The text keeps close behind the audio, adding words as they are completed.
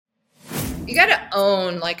you got to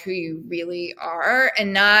own like who you really are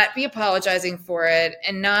and not be apologizing for it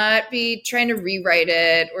and not be trying to rewrite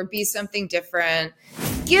it or be something different.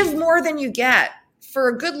 Give more than you get for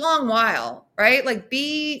a good long while, right? Like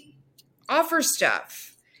offer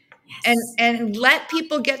stuff. Yes. And let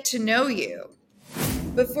people get to know you.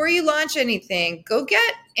 Before you launch anything, go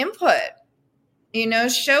get input.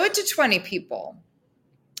 Show it to 20 people.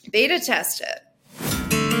 Beta test it.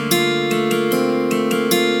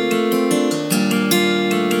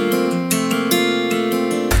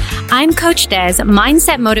 I'm Coach Des,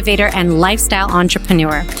 mindset motivator and lifestyle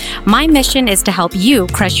entrepreneur. My mission is to help you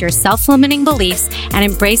crush your self-limiting beliefs and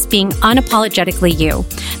embrace being unapologetically you.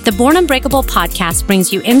 The Born Unbreakable podcast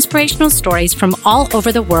brings you inspirational stories from all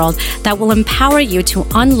over the world that will empower you to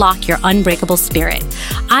unlock your unbreakable spirit.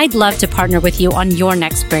 I'd love to partner with you on your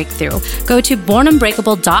next breakthrough. Go to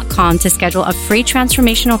bornunbreakable.com to schedule a free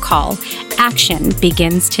transformational call. Action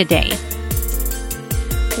begins today.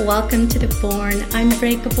 Welcome to the Born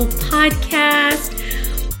Unbreakable podcast.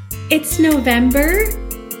 It's November.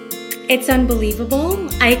 It's unbelievable.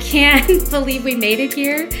 I can't believe we made it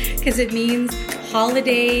here because it means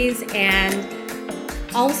holidays and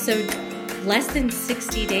also less than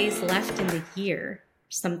 60 days left in the year,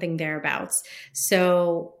 something thereabouts.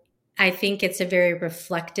 So I think it's a very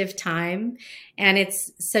reflective time and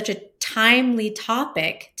it's such a timely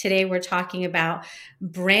topic. Today we're talking about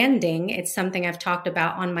branding. It's something I've talked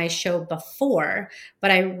about on my show before, but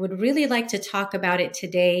I would really like to talk about it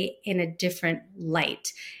today in a different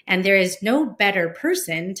light. And there is no better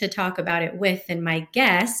person to talk about it with than my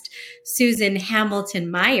guest, Susan Hamilton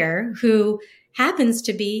Meyer, who happens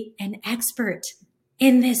to be an expert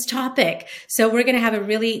in this topic. So we're going to have a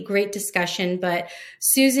really great discussion, but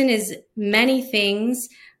Susan is many things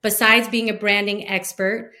besides being a branding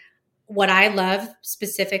expert. What I love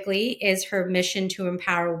specifically is her mission to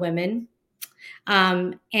empower women.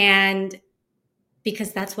 And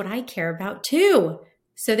because that's what I care about too.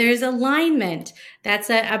 So there's alignment.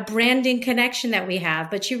 That's a branding connection that we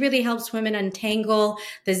have, but she really helps women untangle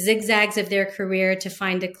the zigzags of their career to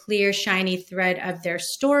find a clear, shiny thread of their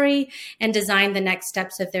story and design the next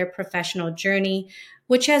steps of their professional journey,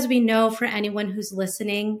 which, as we know, for anyone who's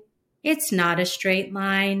listening, it's not a straight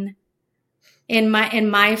line. In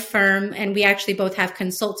my firm, and we actually both have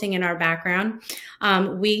consulting in our background,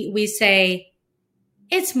 we say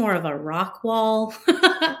it's more of a rock wall.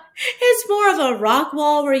 It's more of a rock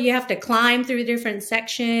wall where you have to climb through different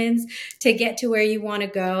sections to get to where you want to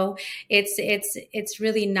go. It's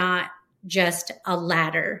really not just a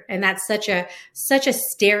ladder. And that's such a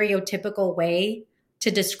stereotypical way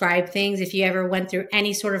to describe things. If you ever went through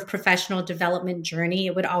any sort of professional development journey,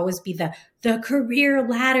 it would always be the career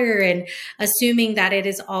ladder and assuming that it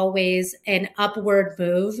is always an upward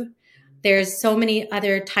move. There's so many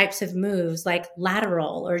other types of moves like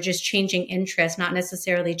lateral or just changing interest, not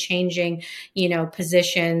necessarily changing,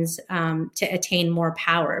 positions to attain more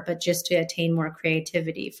power, but just to attain more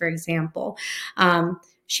creativity, for example.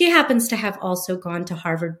 She happens to have also gone to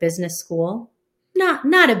Harvard Business School.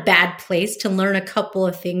 Not a bad place to learn a couple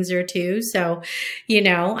of things or two. So,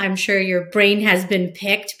 I'm sure your brain has been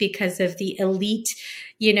picked because of the elite,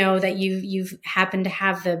 that you've happened to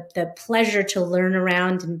have the pleasure to learn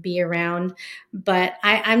around and be around. But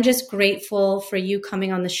I'm just grateful for you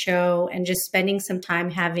coming on the show and just spending some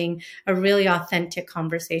time having a really authentic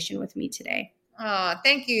conversation with me today. Oh,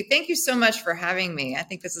 thank you. Thank you so much for having me. I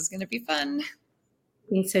think this is going to be fun. I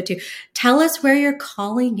think so too. Tell us where you're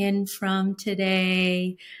calling in from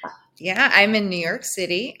today. Yeah, I'm in New York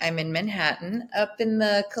City. I'm in Manhattan, up in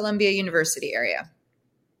the Columbia University area.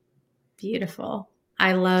 Beautiful.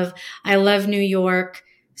 I love New York.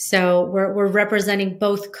 So we're representing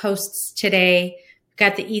both coasts today. We've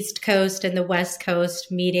got the East Coast and the West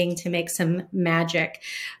Coast meeting to make some magic.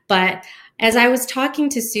 But as I was talking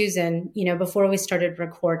to Susan, before we started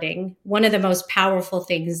recording, one of the most powerful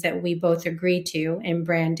things that we both agree to in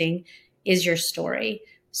branding is your story.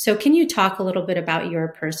 So can you talk a little bit about your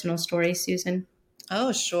personal story, Susan?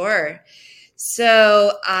 Oh, sure.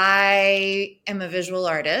 So I am a visual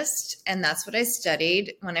artist, and that's what I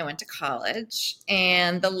studied when I went to college.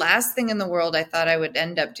 And the last thing in the world I thought I would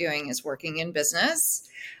end up doing is working in business.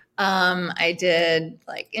 I did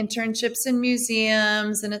like internships in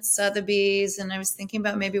museums and at Sotheby's, and I was thinking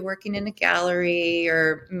about maybe working in a gallery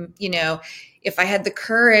or, if I had the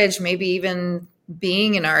courage, maybe even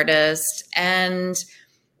being an artist. And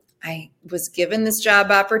I was given this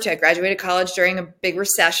job opportunity. I graduated college during a big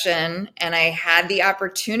recession, and I had the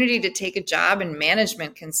opportunity to take a job in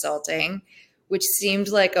management consulting, which seemed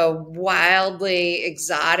like a wildly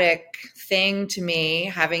exotic thing to me,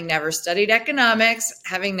 having never studied economics,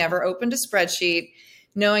 having never opened a spreadsheet,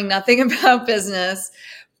 knowing nothing about business.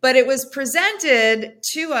 But it was presented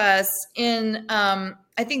to us in,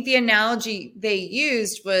 I think the analogy they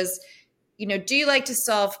used was, do you like to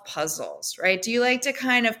solve puzzles, right? Do you like to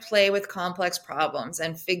kind of play with complex problems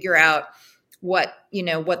and figure out what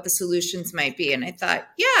the solutions might be? And I thought,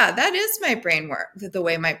 yeah, that is my brain work, the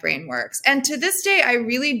way my brain works. And to this day, I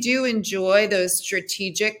really do enjoy those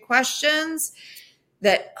strategic questions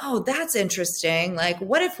that, oh, that's interesting. Like,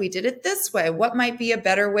 what if we did it this way? What might be a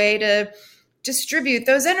better way to distribute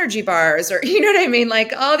those energy bars? Or, you know what I mean?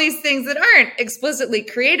 Like all these things that aren't explicitly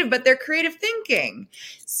creative, but they're creative thinking.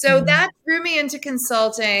 So that drew me into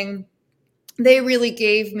consulting. They really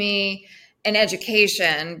gave me an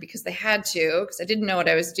education because they had to, because I didn't know what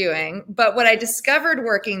I was doing. But what I discovered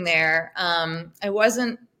working there, I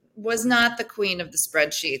was not the queen of the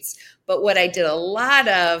spreadsheets, but what I did a lot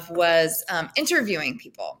of was interviewing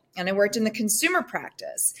people. And I worked in the consumer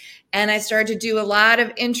practice, and I started to do a lot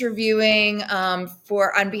of interviewing on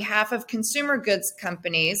behalf of consumer goods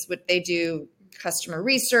companies. What they do, customer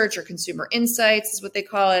research or consumer insights is what they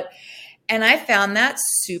call it. And I found that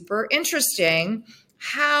super interesting,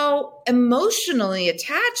 how emotionally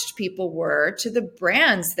attached people were to the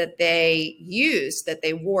brands that they used, that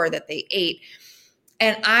they wore, that they ate.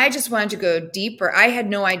 And I just wanted to go deeper. I had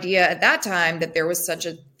no idea at that time that there was such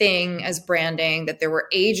a thing as branding, that there were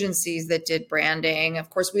agencies that did branding. Of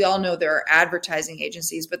course, we all know there are advertising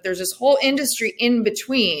agencies, but there's this whole industry in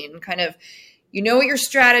between, kind of, what your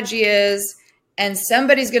strategy is, and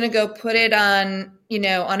somebody's going to go put it on,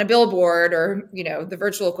 on a billboard or, the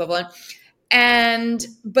virtual equivalent.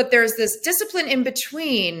 But there's this discipline in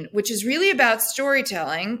between, which is really about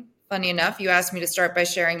storytelling. Funny enough, you asked me to start by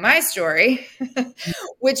sharing my story,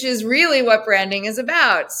 which is really what branding is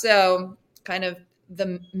about. So kind of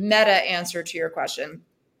the meta answer to your question.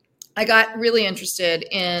 I got really interested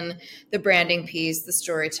in the branding piece, the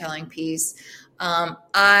storytelling piece.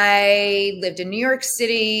 I lived in New York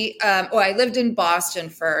City. I lived in Boston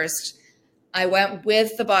first. I went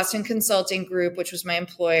with the Boston Consulting Group, which was my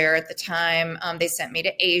employer at the time. They sent me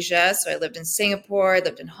to Asia. So I lived in Singapore, I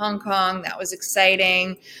lived in Hong Kong. That was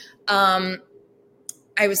exciting.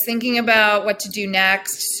 I was thinking about what to do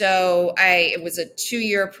next. So it was a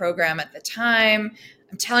 2-year program at the time.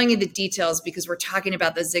 I'm telling you the details because we're talking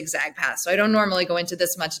about the zigzag path. So I don't normally go into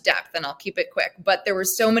this much depth, and I'll keep it quick. But there were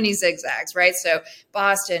so many zigzags, right? So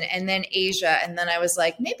Boston and then Asia. And then I was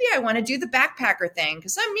like, maybe I want to do the backpacker thing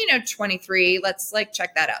because I'm, 23. Let's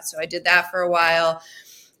check that out. So I did that for a while.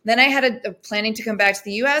 Then I had a planning to come back to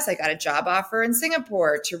the US. I got a job offer in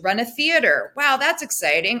Singapore to run a theater. Wow, that's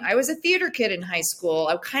exciting. I was a theater kid in high school.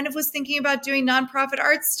 I kind of was thinking about doing nonprofit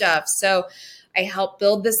art stuff. So I helped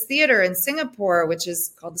build this theater in Singapore, which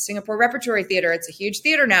is called the Singapore Repertory Theater. It's a huge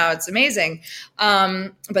theater now. It's amazing.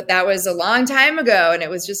 But that was a long time ago. And it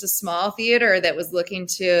was just a small theater that was looking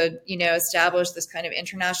to, establish this kind of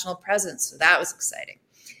international presence. So that was exciting.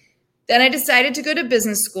 Then I decided to go to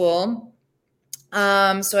business school.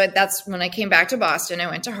 That's when I came back to Boston. I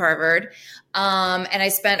went to Harvard, and I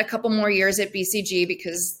spent a couple more years at BCG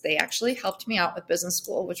because they actually helped me out with business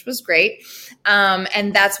school, which was great.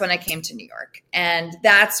 And that's when I came to New York. And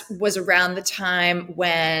that was around the time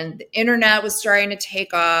when the internet was starting to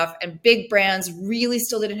take off and big brands really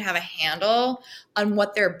still didn't have a handle on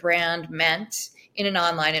what their brand meant in an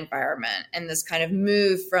online environment. And this kind of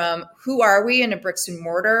move from who are we in a bricks and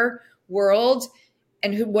mortar world,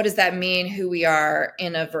 and what does that mean, who we are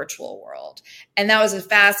in a virtual world? And that was a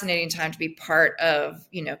fascinating time to be part of,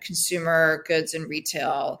 consumer goods and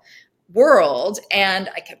retail world. And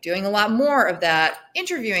I kept doing a lot more of that,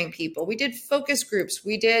 interviewing people. We did focus groups.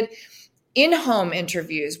 We did in-home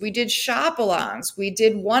interviews. We did shop-alongs. We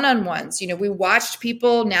did one-on-ones. We watched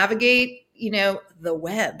people navigate, the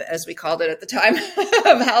web, as we called it at the time,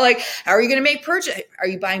 of how are you going to make purchase? Are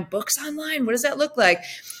you buying books online? What does that look like?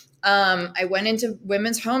 I went into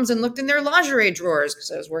women's homes and looked in their lingerie drawers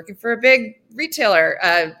because I was working for a big retailer,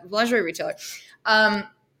 lingerie retailer.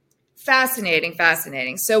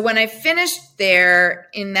 Fascinating. So when I finished there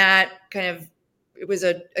in that kind of, it was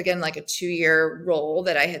again like a 2-year role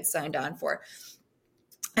that I had signed on for.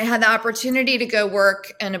 I had the opportunity to go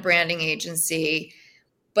work in a branding agency,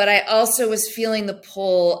 but I also was feeling the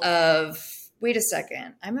pull of, wait a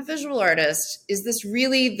second, I'm a visual artist. Is this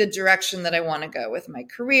really the direction that I want to go with my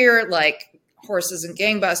career, like horses and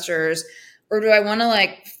gangbusters? Or do I want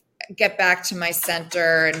to get back to my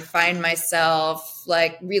center and find myself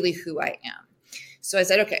really who I am? So I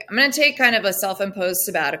said, okay, I'm going to take kind of a self-imposed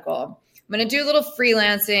sabbatical. I'm going to do a little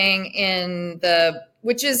freelancing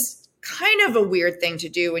which is kind of a weird thing to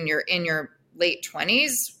do when you're in your late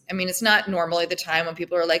 20s. I mean, it's not normally the time when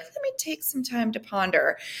people are like, let me take some time to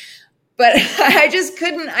ponder. But I just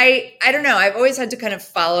couldn't, I don't know. I've always had to kind of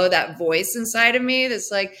follow that voice inside of me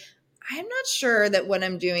that's like, I'm not sure that what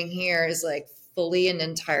I'm doing here is like fully and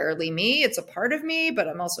entirely me. It's a part of me, but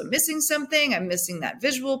I'm also missing something. I'm missing that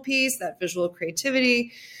visual piece, that visual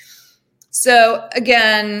creativity. So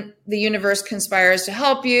again, the universe conspires to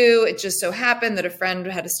help you. It just so happened that a friend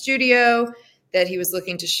had a studio that he was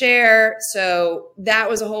looking to share. So that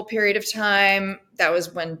was a whole period of time. That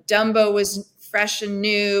was when Dumbo was fresh and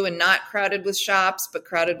new and not crowded with shops, but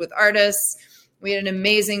crowded with artists. We had an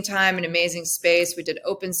amazing time, an amazing space. We did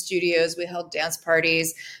open studios. We held dance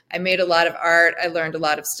parties. I made a lot of art. I learned a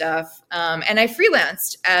lot of stuff. And I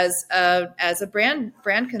freelanced as a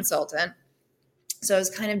brand consultant. So I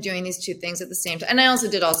was kind of doing these two things at the same time. And I also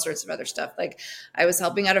did all sorts of other stuff. Like I was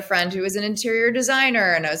helping out a friend who was an interior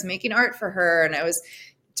designer, and I was making art for her, and I was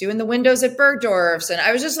doing the windows at Bergdorf's, and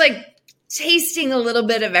I was just like tasting a little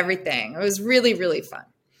bit of everything. It was really, really fun.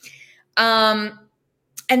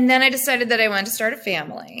 And then I decided that I wanted to start a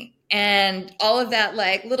family, and all of that,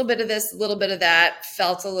 like a little bit of this, a little bit of that,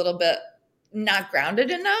 felt a little bit not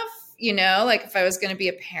grounded enough, like if I was going to be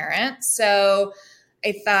a parent. So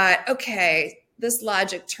I thought, okay, this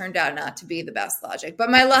logic turned out not to be the best logic, but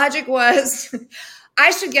my logic was I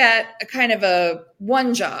should get a kind of a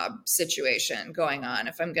one job situation going on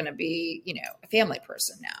if I'm going to be, a family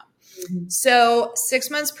person now. Mm-hmm. So 6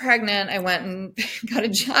 months pregnant, I went and got a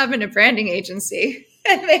job in a branding agency,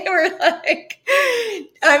 and they were like,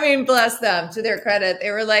 I mean, bless them, to their credit. They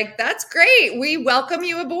were like, that's great. We welcome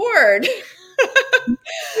you aboard.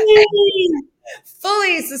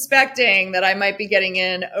 Fully suspecting that I might be getting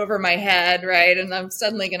in over my head, right? And I'm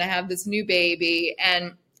suddenly going to have this new baby.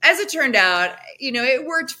 And as it turned out, it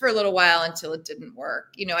worked for a little while until it didn't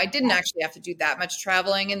work. I didn't actually have to do that much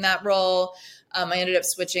traveling in that role. I ended up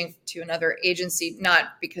switching to another agency,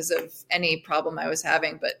 not because of any problem I was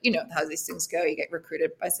having, but how these things go, you get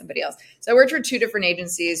recruited by somebody else. So I worked for two different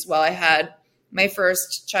agencies while I had my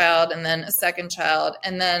first child and then a second child.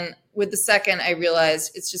 And then with the second, I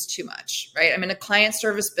realized it's just too much, right? I'm in a client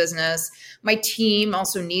service business. My team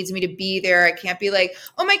also needs me to be there. I can't be like,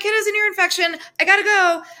 oh, my kid has an ear infection, I got to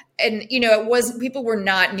go. And, people were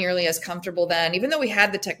not nearly as comfortable then. Even though we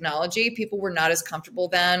had the technology, people were not as comfortable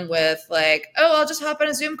then with like, oh, I'll just hop on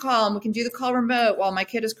a Zoom call and we can do the call remote while my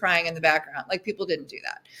kid is crying in the background. Like people didn't do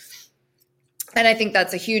that. And I think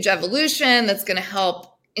that's a huge evolution that's going to help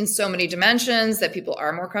in so many dimensions that people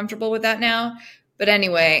are more comfortable with that now. But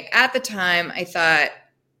anyway, at the time I thought,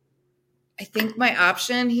 I think my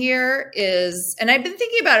option here is, and I've been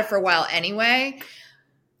thinking about it for a while anyway,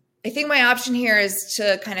 I think my option here is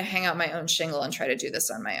to kind of hang out my own shingle and try to do this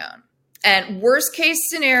on my own. And worst case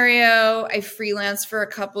scenario, I freelance for a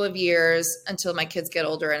couple of years until my kids get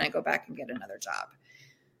older and I go back and get another job.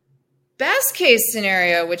 Best case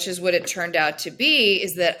scenario, which is what it turned out to be,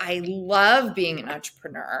 is that I love being an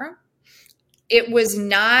entrepreneur. It was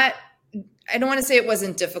not, I don't want to say it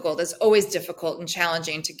wasn't difficult. It's always difficult and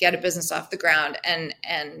challenging to get a business off the ground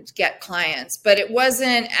and get clients, but it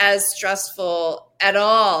wasn't as stressful at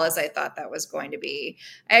all as I thought that was going to be.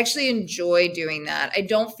 I actually enjoy doing that. I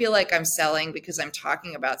don't feel like I'm selling because I'm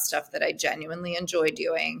talking about stuff that I genuinely enjoy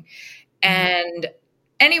doing. And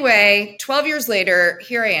anyway, 12 years later,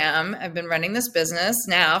 here I am. I've been running this business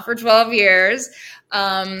now for 12 years.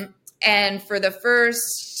 And for the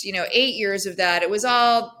first, 8 years of that, it was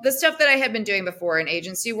all the stuff that I had been doing before in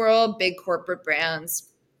agency world, big corporate brands,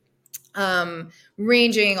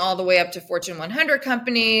 ranging all the way up to Fortune 100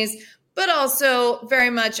 companies, but also very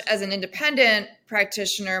much as an independent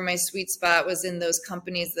practitioner, my sweet spot was in those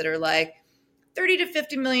companies that are like $30 to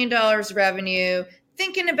 $50 million revenue,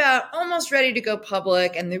 thinking about almost ready to go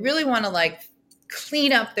public, and they really want to like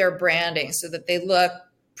clean up their branding so that they look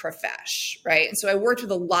profesh, right? And so I worked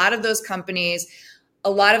with a lot of those companies. A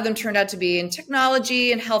lot of them turned out to be in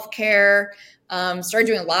technology and healthcare. Started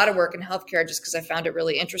doing a lot of work in healthcare just because I found it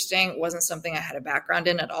really interesting. It wasn't something I had a background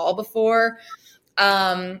in at all before.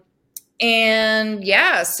 And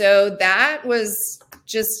yeah, so that was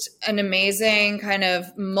just an amazing kind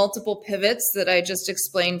of multiple pivots that I just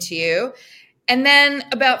explained to you. And then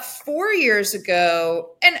about 4 years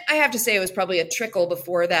ago, and I have to say it was probably a trickle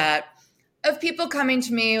before that, of people coming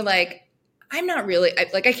to me like, I'm not really,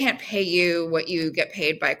 I can't pay you what you get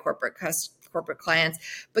paid by corporate clients,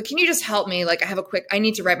 but can you just help me? Like I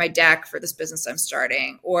need to write my deck for this business I'm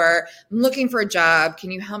starting, or I'm looking for a job. Can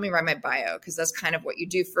you help me write my bio? Because that's kind of what you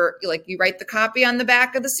do for, like you write the copy on the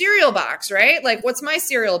back of the cereal box, right? Like what's my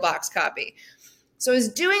cereal box copy? So I was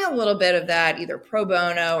doing a little bit of that, either pro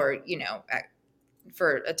bono or,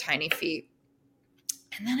 for a tiny fee.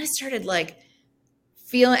 And then I started like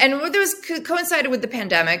feeling, and there was coincided with the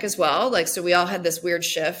pandemic as well. Like, so we all had this weird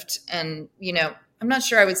shift, and, I'm not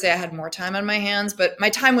sure I would say I had more time on my hands, but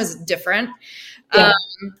my time was different. Yeah.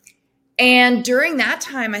 And during that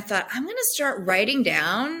time, I thought, I'm going to start writing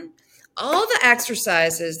down all the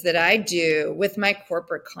exercises that I do with my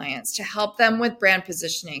corporate clients to help them with brand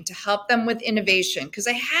positioning, to help them with innovation. Because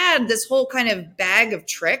I had this whole kind of bag of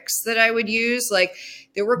tricks that I would use. Like,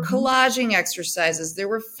 there were collaging exercises, there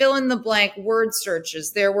were fill in the blank word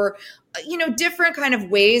searches, there were, different kind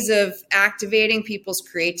of ways of activating people's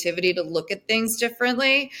creativity to look at things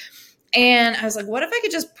differently. And I was like, what if I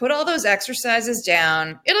could just put all those exercises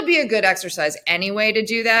down? It'll be a good exercise anyway to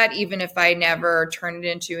do that, even if I never turn it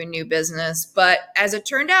into a new business. But as it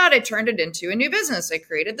turned out, I turned it into a new business. I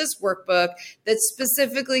created this workbook that's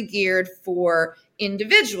specifically geared for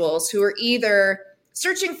individuals who are either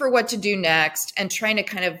searching for what to do next and trying to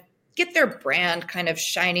kind of get their brand kind of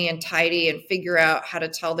shiny and tidy and figure out how to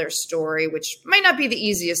tell their story, which might not be the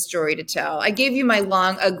easiest story to tell. I gave you my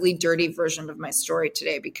long, ugly, dirty version of my story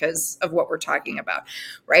today because of what we're talking about,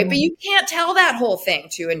 right? Mm-hmm. But you can't tell that whole thing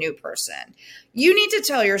to a new person. You need to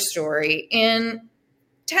tell your story in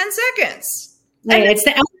 10 seconds. Right, it's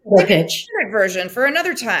the elevator pitch version for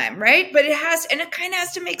another time, right? But it kind of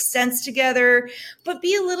has to make sense together, but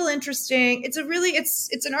be a little interesting. It's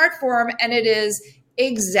an art form, and it is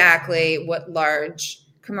exactly what large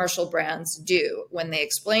commercial brands do when they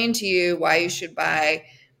explain to you why you should buy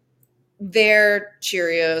their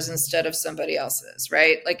Cheerios instead of somebody else's,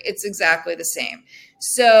 right? Like, it's exactly the same.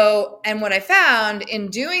 So, and what I found in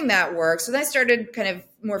doing that work, so then I started kind of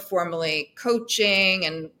more formally coaching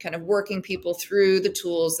and kind of working people through the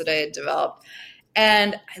tools that I had developed.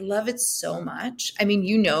 And I love it so much. I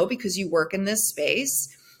mean, because you work in this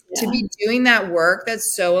space, to be doing that work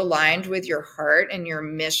that's so aligned with your heart and your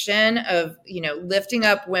mission of, lifting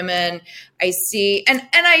up women. I see, and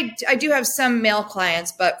I do have some male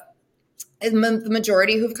clients, but the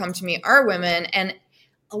majority who've come to me are women. And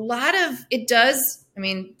a lot of it does,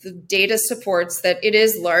 the data supports that it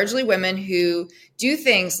is largely women who do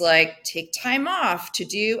things like take time off to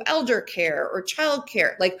do elder care or child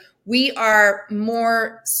care. Like, we are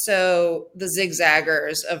more so the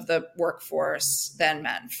zigzaggers of the workforce than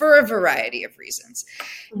men for a variety of reasons.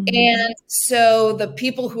 Mm-hmm. And so the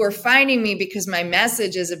people who are finding me because my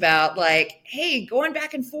message is about like, hey, going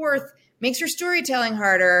back and forth makes your storytelling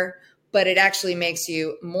harder, but it actually makes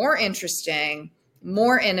you more interesting,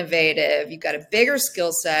 more innovative. You've got a bigger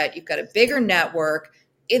skill set. You've got a bigger network.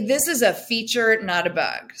 This is a feature, not a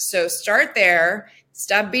bug. So start there.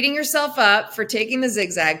 Stop beating yourself up for taking the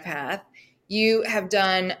zigzag path. You have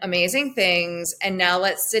done amazing things. And now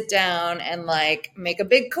let's sit down and like make a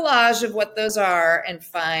big collage of what those are and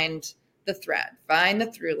find the thread, find the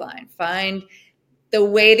through line, find the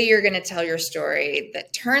way that you're going to tell your story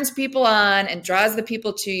that turns people on and draws the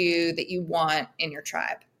people to you that you want in your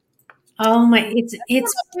tribe. Oh my,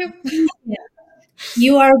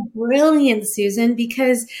 you are brilliant, Susan,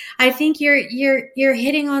 because I think you're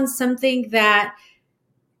hitting on something that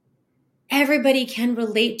everybody can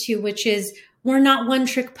relate to, which is we're not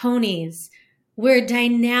one-trick ponies. We're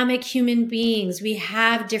dynamic human beings. We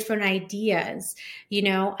have different ideas.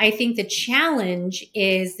 I think the challenge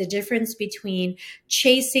is the difference between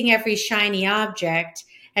chasing every shiny object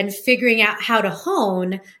and figuring out how to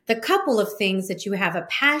hone the couple of things that you have a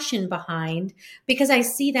passion behind, because I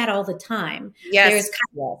see that all the time. Yes. There's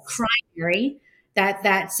kind of primary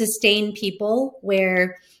that sustain people,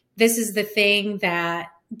 where this is the thing that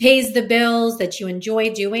pays the bills that you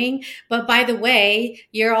enjoy doing. But by the way,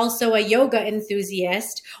 you're also a yoga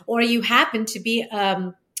enthusiast, or you happen to be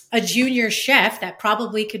a junior chef that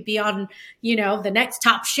probably could be on, the next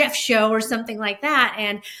Top Chef show or something like that.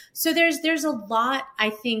 And so there's a lot, I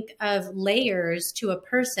think, of layers to a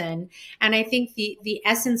person. And I think the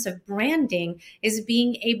essence of branding is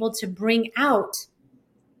being able to bring out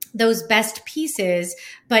those best pieces.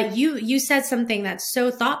 But you said something that's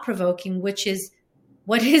so thought-provoking, which is,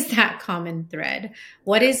 what is that common thread?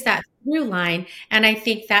 What is that through line? And I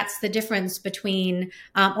think that's the difference between,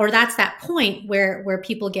 or that's that point where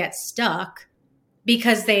people get stuck,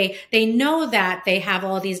 because they know that they have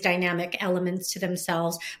all these dynamic elements to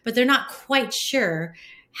themselves, but they're not quite sure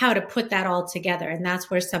how to put that all together. And that's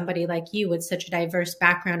where somebody like you with such a diverse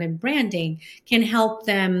background in branding can help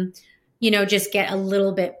them, just get a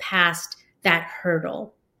little bit past that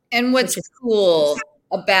hurdle. And what's cool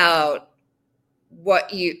about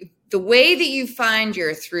the way that you find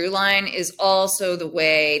your through line is also the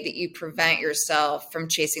way that you prevent yourself from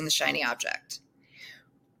chasing the shiny object.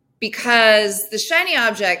 because the shiny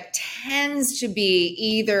object tends to be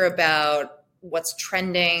either about what's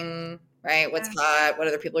trending, right? What's hot, what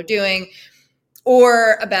other people are doing,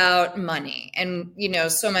 or about money. And,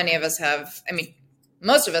 so many of us have,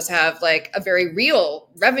 most of us have like a very real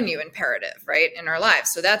revenue imperative, right, in our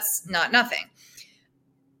lives. So that's not nothing.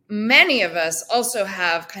 Many of us also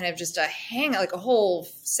have kind of just a whole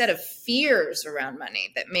set of fears around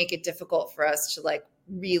money that make it difficult for us to like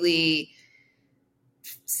really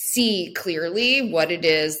see clearly what it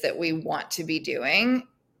is that we want to be doing,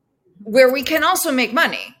 where we can also make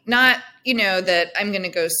money. Not, that I'm going to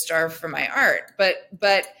go starve for my art,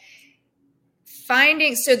 but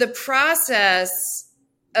finding, so the process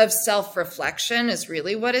of self-reflection is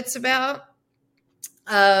really what it's about,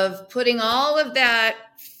 of putting all of that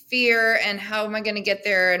fear and how am I going to get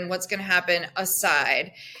there and what's going to happen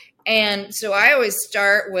aside. And so I always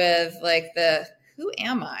start with like the who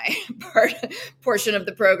am I portion of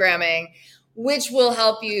the programming, which will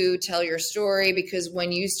help you tell your story, because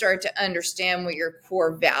when you start to understand what your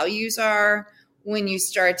core values are, when you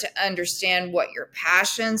start to understand what your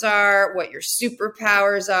passions are, what your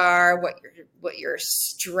superpowers are, what your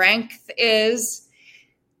strength is,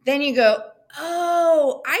 then you go,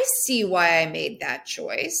 oh, I see why I made that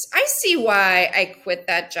choice. I see why I quit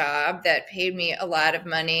that job that paid me a lot of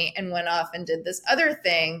money and went off and did this other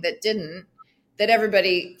thing that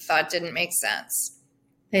everybody thought didn't make sense.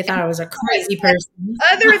 They thought I was a crazy person.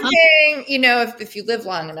 Other thing, if you live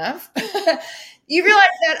long enough, you realize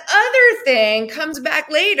that other thing comes back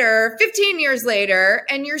later, 15 years later,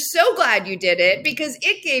 and you're so glad you did it because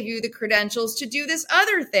it gave you the credentials to do this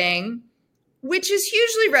other thing, which is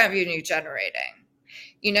hugely revenue generating.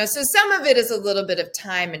 So some of it is a little bit of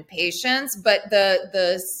time and patience, but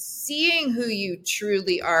the seeing who you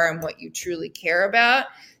truly are and what you truly care about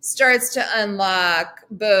starts to unlock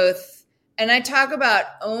both. And I talk about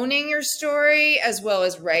owning your story as well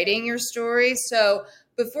as writing your story. So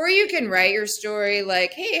before you can write your story,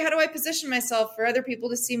 like, hey, how do I position myself for other people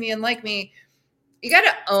to see me and like me? You got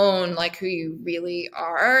to own like who you really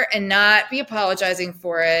are and not be apologizing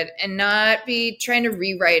for it and not be trying to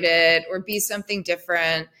rewrite it or be something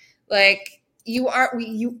different. Like you are who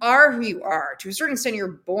you are. To a certain extent, you're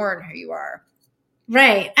born who you are.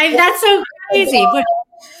 Right. That's so crazy. But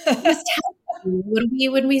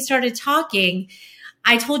when we started talking,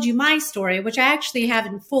 I told you my story, which I actually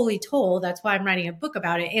haven't fully told. That's why I'm writing a book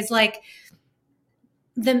about it. Is like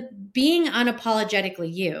the being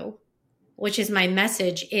unapologetically you, which is my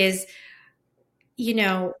message, is,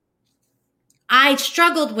 I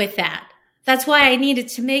struggled with that. That's why I needed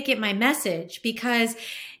to make it my message, because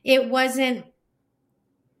it wasn't,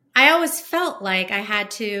 I always felt like I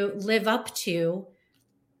had to live up to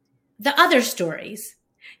the other stories,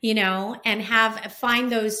 and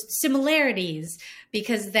find those similarities,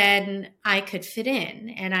 because then I could fit in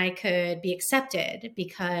and I could be accepted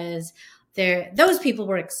because those people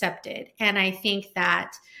were accepted. And I think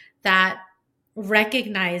that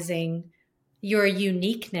recognizing your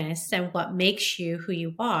uniqueness and what makes you who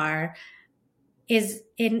you are is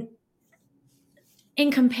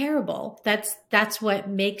incomparable. That's what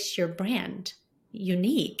makes your brand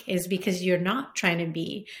unique, is because you're not trying to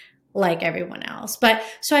be like everyone else. But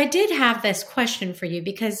so I did have this question for you,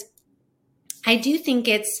 because I do think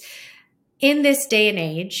it's in this day and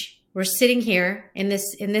age, we're sitting here in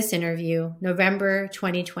this interview, November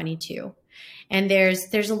 2022. And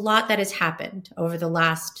there's a lot that has happened over the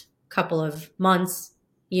last couple of months,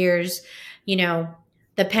 years.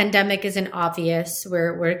 The pandemic isn't obvious.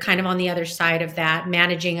 We're kind of on the other side of that,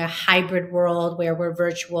 managing a hybrid world where we're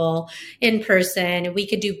virtual, in person. We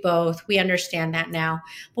could do both. We understand that now.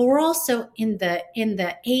 But we're also in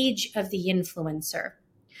the age of the influencer,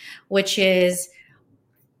 which is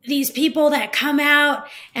these people that come out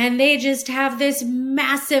and they just have this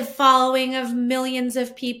massive following of millions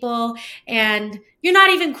of people, and you're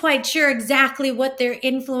not even quite sure exactly what they're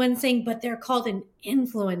influencing, but they're called an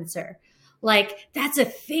influencer. Like, that's a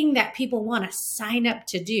thing that people want to sign up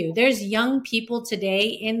to do. There's young people today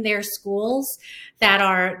in their schools that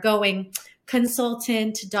are going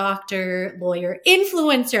consultant, doctor, lawyer,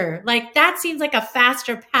 influencer. Like, that seems like a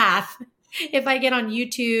faster path if I get on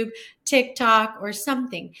YouTube, TikTok, or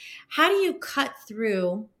something. How do you cut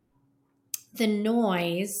through the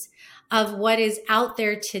noise of what is out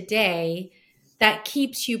there today that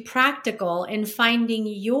keeps you practical in finding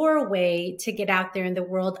your way to get out there in the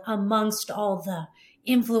world amongst all the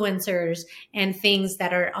influencers and things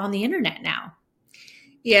that are on the internet now?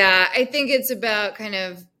 Yeah, I think it's about kind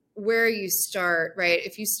of where you start, right?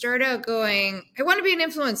 If you start out going, I want to be an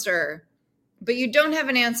influencer, but you don't have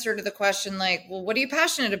an answer to the question like, well, what are you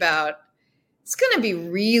passionate about? it's going to be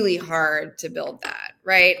really hard to build that,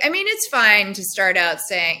 right? I mean, it's fine to start out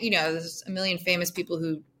saying, there's a million famous people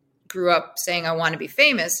who grew up saying, I want to be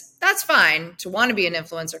famous. That's fine to want to be an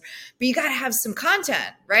influencer, but you got to have some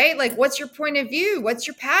content, right? Like, what's your point of view? What's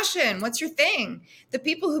your passion? What's your thing? The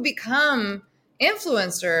people who become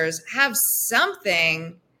influencers have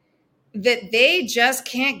something that they just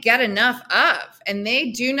can't get enough of. And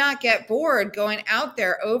they do not get bored going out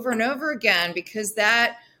there over and over again, because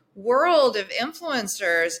that world of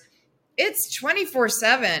influencers, it's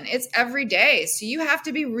 24/7. It's every day. So you have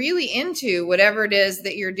to be really into whatever it is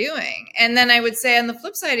that you're doing. And then I would say on the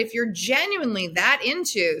flip side, if you're genuinely that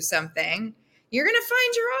into something, you're going to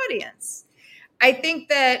find your audience. I think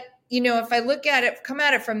that, if I look at it, come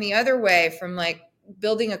at it from the other way, from like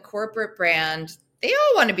building a corporate brand, they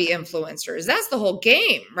all want to be influencers. That's the whole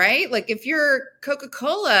game, right? Like if you're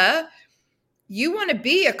Coca-Cola, you want to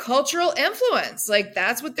be a cultural influence. Like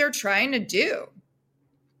that's what they're trying to do.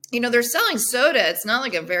 They're selling soda. It's not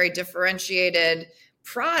like a very differentiated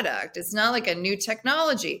product. It's not like a new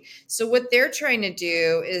technology. So what they're trying to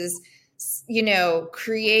do is,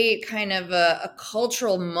 create kind of a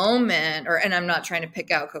cultural moment, and I'm not trying to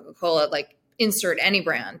pick out Coca-Cola, like insert any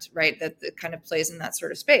brand, right? That kind of plays in that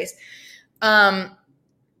sort of space.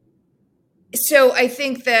 So I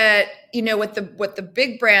think that, what the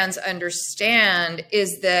big brands understand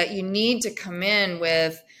is that you need to come in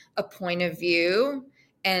with a point of view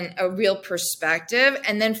and a real perspective,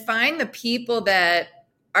 and then find the people that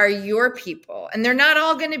are your people. And they're not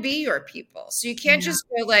all going to be your people. So you can't just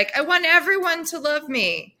go like, I want everyone to love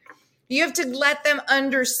me. You have to let them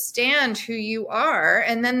understand who you are.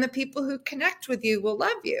 And then the people who connect with you will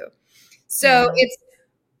love you. So it's,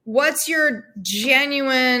 what's your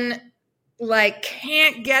genuine, like,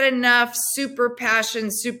 can't get enough super passion,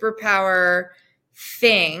 superpower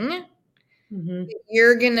thing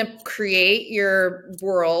you're going to create your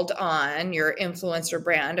world on, your influencer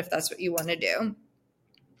brand, if that's what you want to do.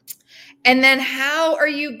 And then how are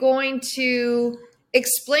you going to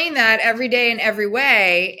explain that every day in every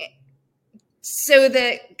way so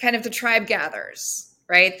that kind of the tribe gathers,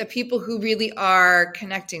 right? The people who really are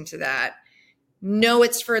connecting to that know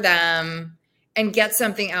it's for them and get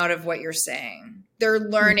something out of what you're saying. They're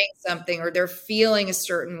learning something, or they're feeling a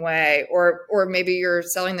certain way, or maybe you're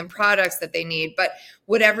selling them products that they need, but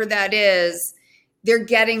whatever that is, they're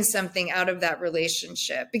getting something out of that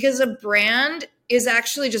relationship, because a brand is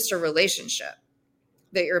actually just a relationship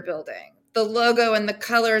that you're building. The logo and the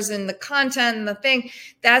colors and the content and the thing,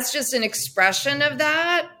 that's just an expression of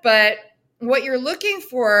that. But what you're looking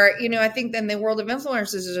for, I think then the world of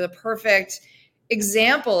influencers is a perfect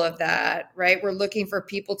example of that, right? We're looking for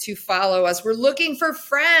people to follow us. We're looking for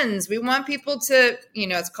friends. We want people to,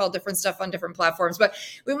 it's called different stuff on different platforms, but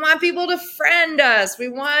we want people to friend us. We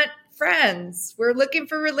want friends. We're looking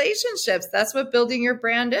for relationships. That's what building your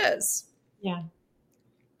brand is. Yeah.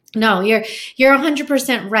 No, you're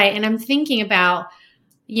 100% right. And I'm thinking about,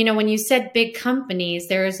 when you said big companies,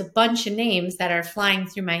 there's a bunch of names that are flying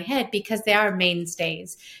through my head because they are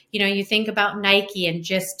mainstays. You think about Nike and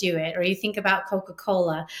Just Do It, or you think about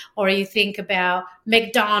Coca-Cola, or you think about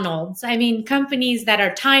McDonald's. I mean, companies that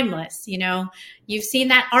are timeless. You've seen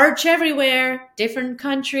that arch everywhere, different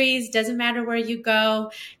countries, doesn't matter where you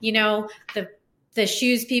go. The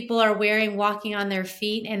shoes people are wearing, walking on their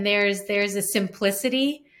feet, and there's a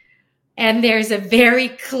simplicity and there's a very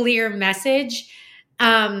clear message.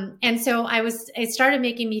 And so it started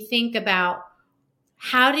making me think about,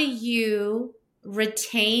 how do you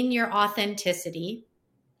retain your authenticity?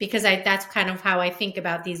 Because that's kind of how I think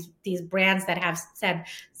about these brands that have said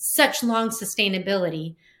such long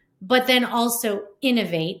sustainability, but then also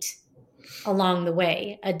innovate along the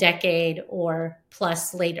way, a decade or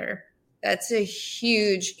plus later. That's a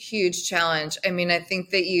huge, huge challenge. I mean, I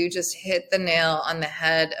think that you just hit the nail on the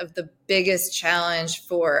head of the biggest challenge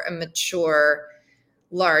for a mature,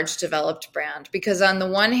 large developed brand. Because on the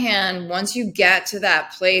one hand, once you get to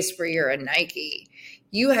that place where you're a Nike,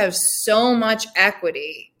 you have so much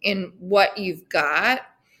equity in what you've got.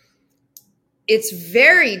 It's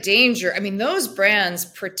very dangerous. I mean, those brands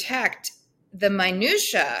protect the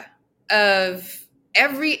minutia of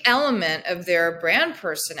every element of their brand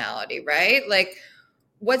personality, right? Like,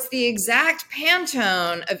 what's the exact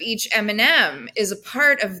Pantone of each M&M is a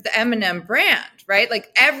part of the M&M brand, right? Like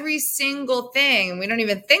every single thing, we don't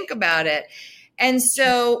even think about it. And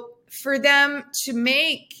so for them to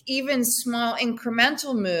make even small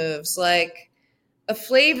incremental moves, like a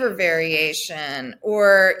flavor variation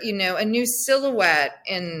or, a new silhouette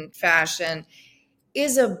in fashion,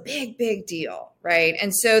 is a big, big deal, right?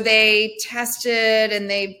 And so they tested and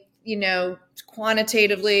they,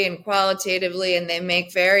 quantitatively and qualitatively, and they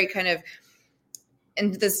make very kind of,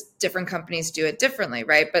 and this different companies do it differently,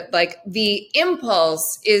 right? But like the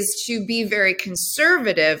impulse is to be very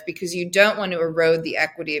conservative because you don't want to erode the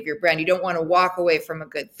equity of your brand. You don't want to walk away from a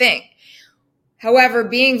good thing. However,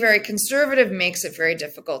 being very conservative makes it very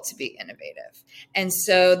difficult to be innovative. And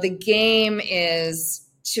so the game is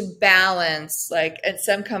to balance, like, and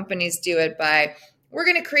some companies do it by, we're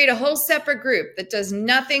going to create a whole separate group that does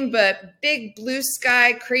nothing but big blue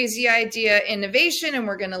sky, crazy idea innovation, and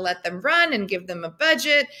we're going to let them run and give them a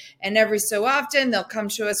budget. And every so often they'll come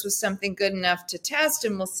to us with something good enough to test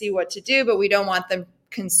and we'll see what to do, but we don't want them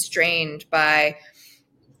constrained by,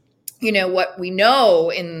 you know, what we know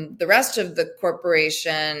in the rest of the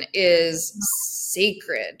corporation is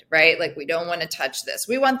sacred, right? Like, we don't want to touch this.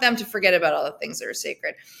 We want them to forget about all the things that are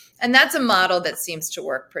sacred. And that's a model that seems to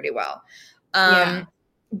work pretty well.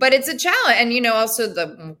 But it's a challenge. And, you know, also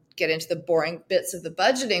we'll get into the boring bits of the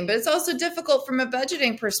budgeting, but it's also difficult from a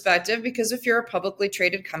budgeting perspective, because if you're a publicly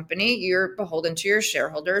traded company, you're beholden to your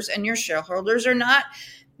shareholders, and your shareholders are not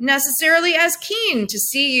necessarily as keen to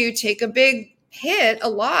see you take a big hit, a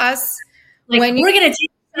loss. Like, when we're going to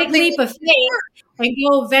take a big leap of faith and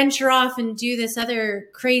go venture off and do this other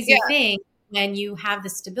crazy thing when you have the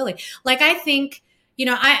stability. Like, I think, you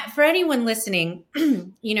know, for anyone listening,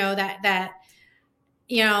 you know, that,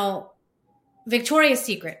 you know, Victoria's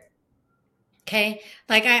Secret. Okay.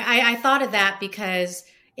 Like I thought of that because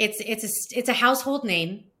it's a household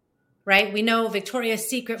name, right? We know Victoria's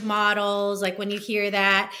Secret models, like when you hear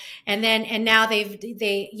that, and now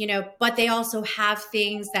they, you know, but they also have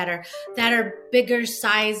things that are bigger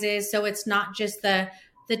sizes. So it's not just the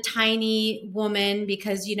tiny woman,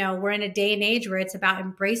 because, you know, we're in a day and age where it's about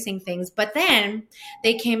embracing things. But then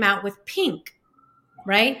they came out with pink,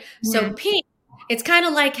 right? Mm-hmm. So pink, it's kind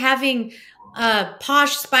of like having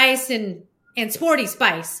Posh Spice and Sporty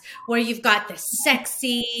Spice, where you've got the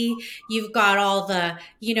sexy, you've got all the,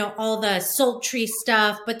 you know, all the sultry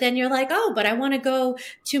stuff, but then you're like, oh, but I want to go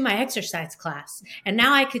to my exercise class. And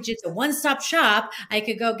now I could just a one-stop shop. I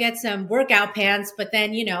could go get some workout pants, but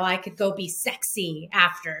then, you know, I could go be sexy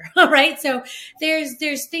after, right? So there's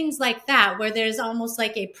things like that where there's almost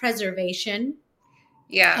like a preservation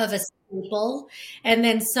of a staple, and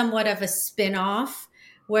then somewhat of a spin-off,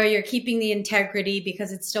 where you're keeping the integrity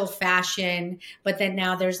because it's still fashion, but then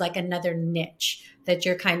now there's like another niche that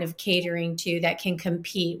you're kind of catering to that can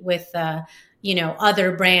compete with, you know,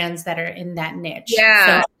 other brands that are in that niche.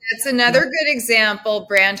 Yeah, so, that's another good example.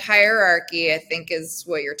 Brand hierarchy, I think, is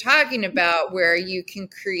what you're talking about, where you can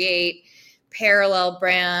create parallel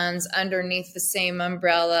brands underneath the same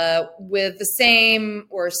umbrella with the same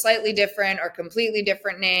or slightly different or completely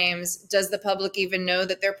different names. Does the public even know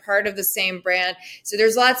that they're part of the same brand? So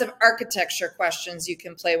there's lots of architecture questions you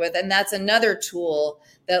can play with. And that's another tool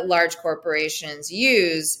that large corporations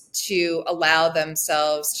use to allow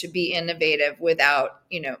themselves to be innovative without,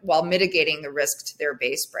 you know, while mitigating the risk to their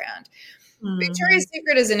base brand. Mm-hmm. Victoria's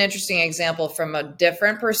Secret is an interesting example from a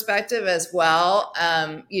different perspective as well.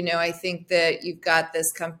 You know, I think that you've got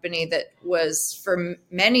this company that was for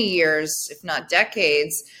many years, if not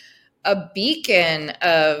decades, a beacon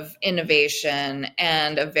of innovation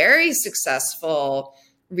and a very successful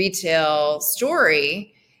retail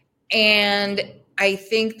story. And I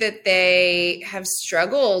think that they have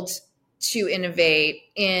struggled to innovate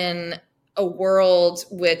in a world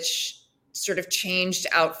which sort of changed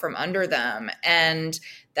out from under them. And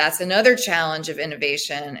that's another challenge of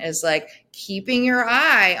innovation, is like keeping your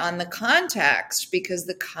eye on the context, because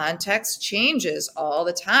the context changes all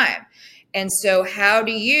the time. And so how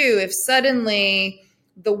do you, if suddenly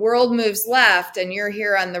the world moves left and you're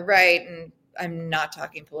here on the right, and I'm not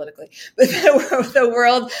talking politically, but the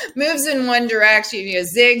world moves in one direction, you know,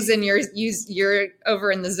 zigs, and you're over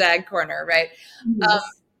in the zag corner, right? Yes.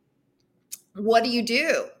 What do you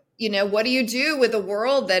do? You know, what do you do with a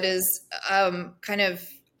world that is kind of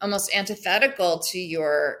almost antithetical to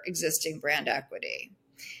your existing brand equity?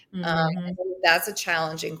 Mm-hmm. That's a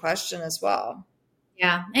challenging question as well.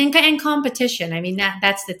 Yeah, and competition. I mean,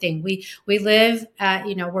 that's the thing. We live,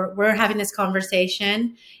 you know, we're having this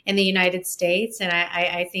conversation in the United States, and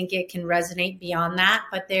I think it can resonate beyond that.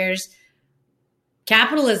 But there's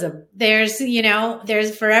capitalism. There's, you know,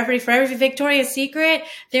 there's for every Victoria's Secret,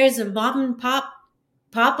 there's a mom and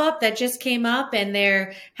pop-up that just came up, and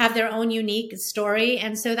have their own unique story.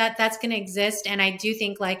 And so that's going to exist. And I do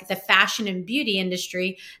think, like, the fashion and beauty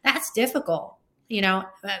industry, that's difficult, you know,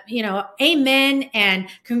 amen. And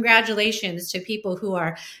congratulations to people who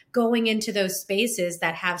are going into those spaces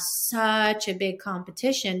that have such a big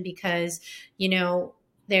competition, because, you know,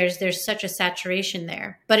 there's such a saturation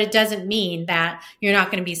there, but it doesn't mean that you're not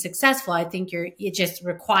going to be successful. I think it just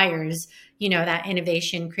requires, that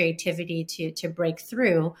innovation, creativity to break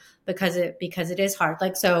through because it is hard.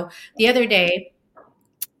 Like, so the other day,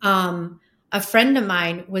 a friend of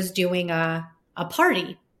mine was doing a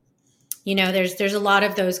party. There's a lot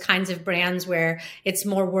of those kinds of brands where it's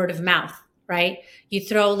more word of mouth, right? You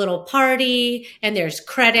throw a little party and there's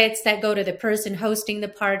credits that go to the person hosting the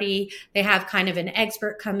party. They have kind of an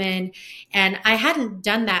expert come in. And I hadn't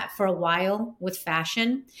done that for a while with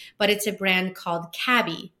fashion, but it's a brand called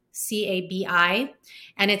Cabi, Cabi,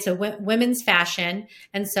 and it's a women's fashion.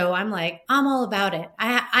 And so I'm like, I'm all about it.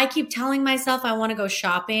 I keep telling myself I want to go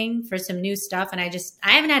shopping for some new stuff. And I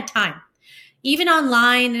haven't had time. Even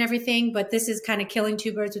online and everything, but this is kind of killing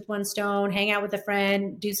two birds with one stone, hang out with a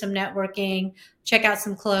friend, do some networking, check out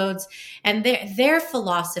some clothes. And their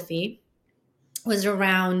philosophy was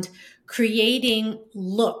around creating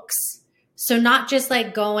looks. So not just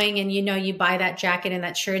like going and, you buy that jacket and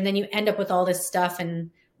that shirt and then you end up with all this stuff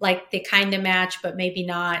and like they kind of match, but maybe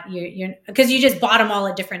not. You're because you just bought them all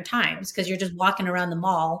at different times because you're just walking around the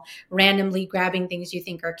mall, randomly grabbing things you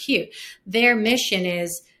think are cute. Their mission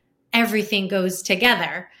is everything goes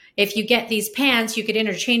together. If you get these pants, you could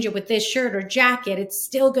interchange it with this shirt or jacket. It's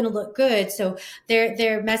still going to look good. So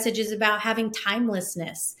their message is about having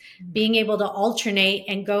timelessness, being able to alternate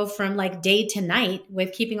and go from like day to night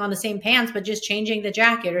with keeping on the same pants, but just changing the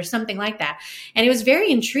jacket or something like that. And it was very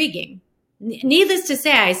intriguing. Needless to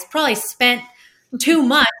say, I probably spent too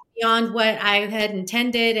much beyond what I had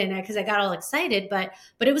intended and because I got all excited, but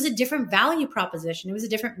it was a different value proposition. It was a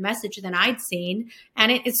different message than I'd seen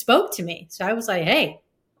and it spoke to me. So I was like, hey,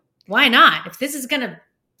 why not? If this is going to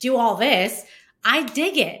do all this, I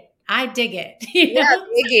dig it. Yeah,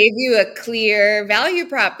 they gave you a clear value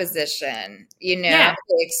proposition, Yeah.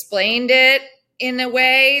 They explained it in a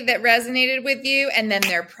way that resonated with you. And then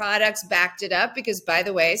their products backed it up because, by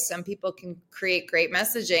the way, some people can create great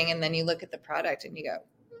messaging and then you look at the product and you go,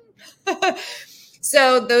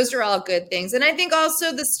 so those are all good things. And I think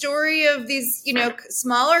also the story of these,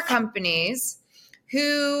 smaller companies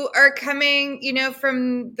who are coming,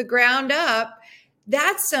 from the ground up,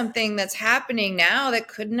 that's something that's happening now that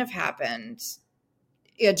couldn't have happened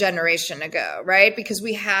a generation ago, right? Because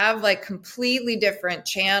we have like completely different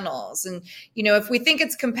channels. And, if we think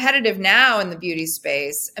it's competitive now in the beauty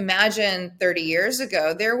space, imagine 30 years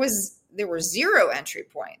ago, there were zero entry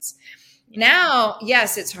points. Now,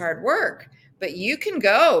 yes, it's hard work, but you can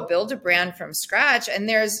go build a brand from scratch. And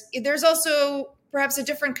there's also perhaps a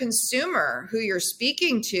different consumer who you're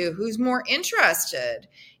speaking to who's more interested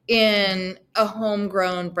in a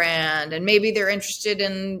homegrown brand. And maybe they're interested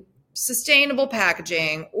in sustainable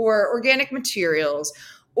packaging or organic materials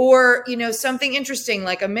or, something interesting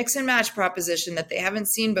like a mix and match proposition that they haven't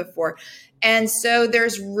seen before. And so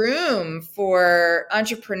there's room for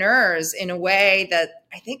entrepreneurs in a way that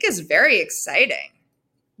I think is very exciting.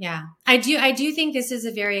 Yeah, I do think this is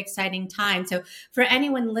a very exciting time. So for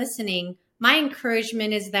anyone listening, my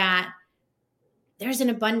encouragement is that there's an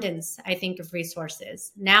abundance, I think, of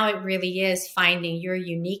resources. Now it really is finding your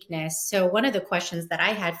uniqueness. So one of the questions that I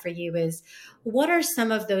had for you is, what are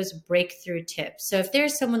some of those breakthrough tips? So if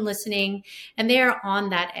there's someone listening and they are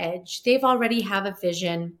on that edge, they've already have a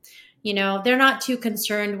vision, they're not too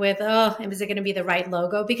concerned with, is it going to be the right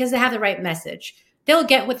logo? Because they have the right message. They'll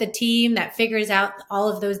get with a team that figures out all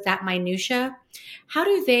of that minutia. How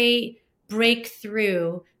do they break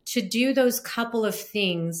through to do those couple of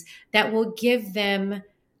things that will give them,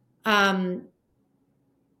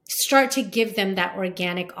 start to give them that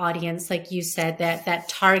organic audience, like you said, that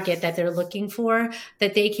target that they're looking for,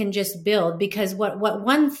 that they can just build? Because what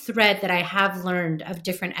one thread that I have learned of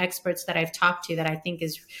different experts that I've talked to that I think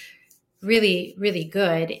is really, really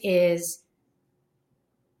good is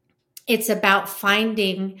it's about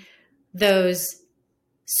finding those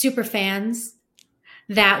super fans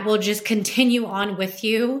that will just continue on with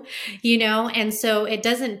you, and so it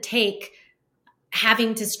doesn't take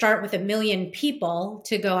having to start with 1 million people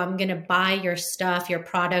to go, I'm going to buy your stuff, your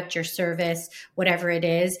product, your service, whatever it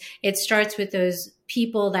is. It starts with those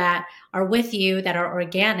people that are with you, that are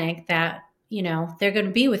organic, that, they're going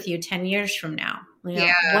to be with you 10 years from now.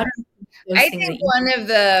 Yeah. What are those I things think that one of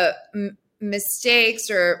the mistakes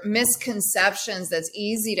or misconceptions that's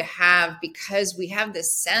easy to have, because we have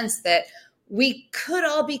this sense that we could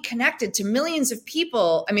all be connected to millions of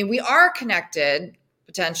people. I mean, we are connected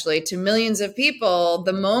potentially to millions of people.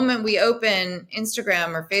 The moment we open Instagram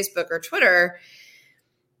or Facebook or Twitter,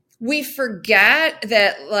 we forget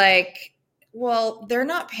that like well, they're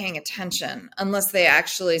not paying attention unless they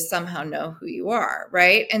actually somehow know who you are,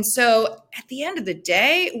 right? And so at the end of the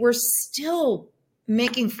day, we're still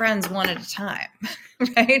making friends one at a time,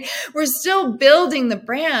 right? We're still building the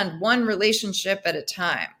brand one relationship at a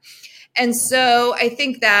time. And so I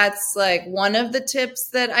think that's like one of the tips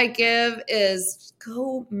that I give is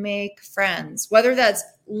go make friends, whether that's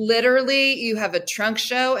literally you have a trunk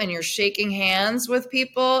show and you're shaking hands with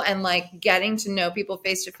people and like getting to know people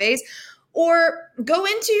face to face, or go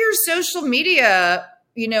into your social media,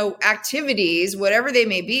 activities, whatever they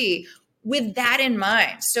may be, with that in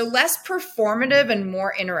mind. So less performative and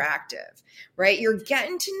more interactive, right? You're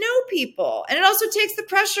getting to know people, and it also takes the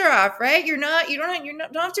pressure off, right? You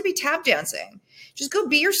don't have to be tap dancing. Just go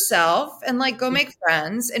be yourself and like go make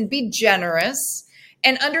friends and be generous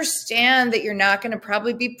and understand that you're not going to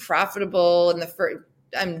probably be profitable in the first,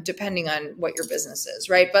 depending on what your business is,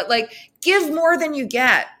 right? But like give more than you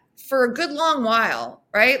get for a good long while,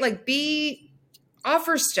 right? Like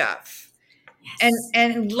offer stuff. Yes.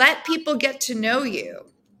 And let people get to know you.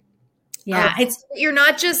 Yeah. You're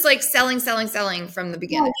not just like selling from the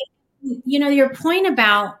beginning. Your point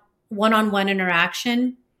about one-on-one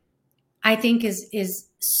interaction, I think is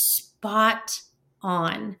spot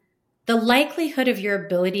on. The likelihood of your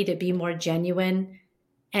ability to be more genuine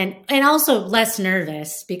and also less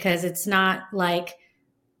nervous, because it's not like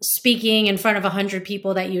speaking in front of 100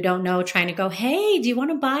 people that you don't know, trying to go, hey, do you want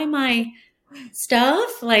to buy my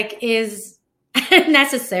stuff? Like is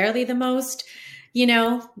necessarily the most,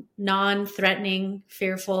 non-threatening,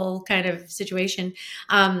 fearful kind of situation.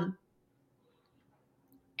 Having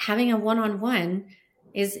a one-on-one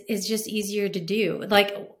is just easier to do.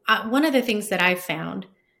 Like one of the things that I've found,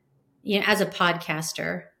 as a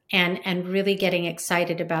podcaster and really getting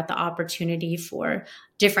excited about the opportunity for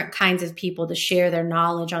different kinds of people to share their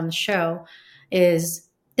knowledge on the show, is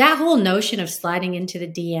that whole notion of sliding into the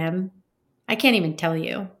DM. I can't even tell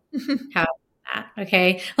you how that,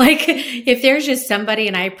 okay? Like if there's just somebody,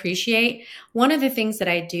 and I appreciate, one of the things that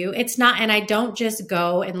I do, and I don't just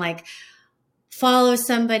go and like follow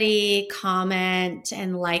somebody, comment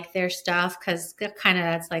and like their stuff, because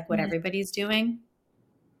that's like what everybody's doing.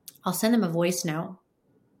 I'll send them a voice note.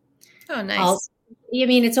 Oh, nice.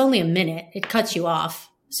 It's only a minute. It cuts you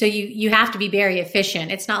off. So you have to be very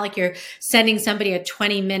efficient. It's not like you're sending somebody a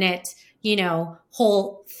 20-minute,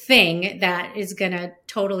 whole thing that is going to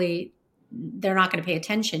they're not going to pay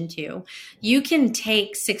attention to. You can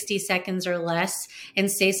take 60 seconds or less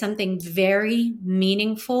and say something very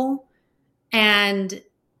meaningful, and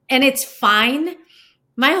it's fine.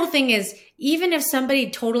 My whole thing is, even if somebody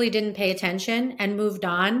totally didn't pay attention and moved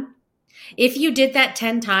on, if you did that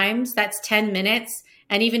 10 times, that's 10 minutes.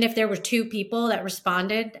 And even if there were 2 people that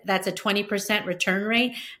responded, that's a 20% return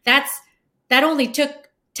rate. That only took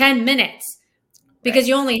 10 minutes, because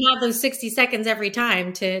you only have those 60 seconds every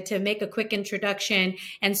time to make a quick introduction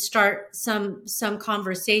and start some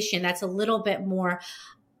conversation that's a little bit more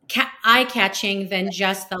eye-catching than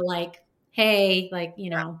just the like, hey, like,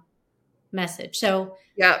 message. So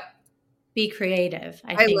be creative.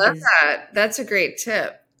 I think love that. That's a great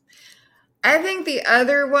tip. I think the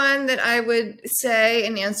other one that I would say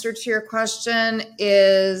in answer to your question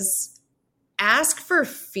is ask for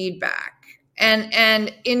feedback,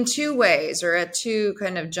 and in 2 ways, or at 2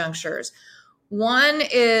 kind of junctures. One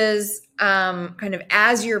is kind of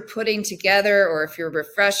as you're putting together, or if you're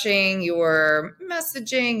refreshing your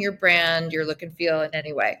messaging, your brand, your look and feel in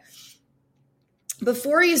any way.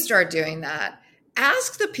 Before you start doing that,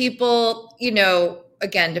 ask the people,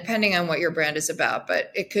 again, depending on what your brand is about,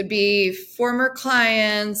 but it could be former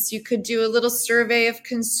clients. You could do a little survey of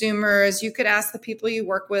consumers. You could ask the people you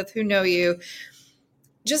work with who know you.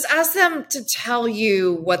 Just ask them to tell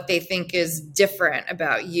you what they think is different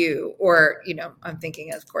about you. Or, I'm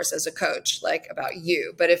thinking, of course, as a coach, like about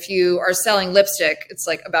you. But if you are selling lipstick, it's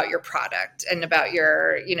like about your product and about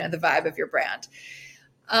your, the vibe of your brand.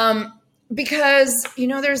 Because,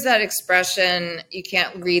 there's that expression, you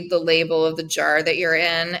can't read the label of the jar that you're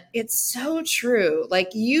in. It's so true. Like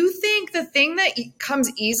you think the thing that comes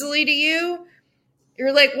easily to you,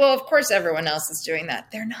 you're like, well, of course everyone else is doing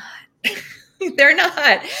that. They're not. They're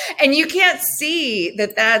not. And you can't see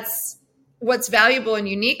that that's what's valuable and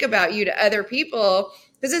unique about you to other people,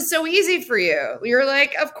 because it's so easy for you. You're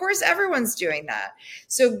like, of course everyone's doing that.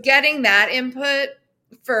 So getting that input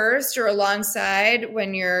first or alongside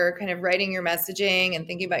when you're kind of writing your messaging and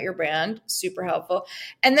thinking about your brand, super helpful.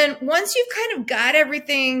 And then once you've kind of got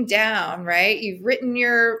everything down, right? You've written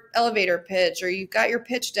your elevator pitch, or you've got your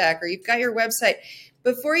pitch deck, or you've got your website.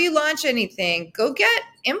 Before you launch anything, go get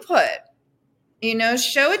input.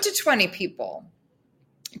 Show it to 20 people.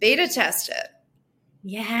 beta test it.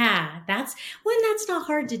 Yeah, that's not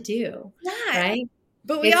hard to do, Not. right?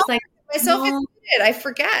 But we It's all like myself included. I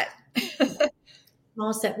forget.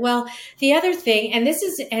 small step. Well, the other thing, and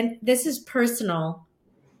this is personal.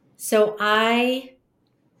 So I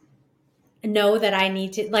know that I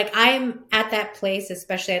need to, like, I'm at that place,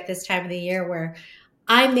 especially at this time of the year, where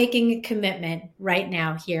I'm making a commitment right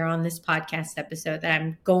now here on this podcast episode that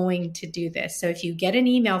I'm going to do this. So if you get an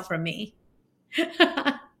email from me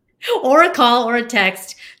or a call or a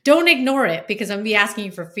text, don't ignore it, because I'm going to be asking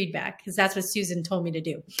you for feedback, because that's what Susan told me to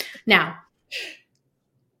do. Now,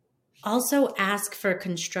 also ask for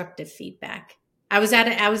constructive feedback. I was at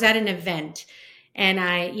an event, and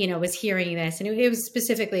I, was hearing this, and it was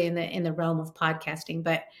specifically in the realm of podcasting,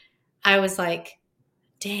 but I was like,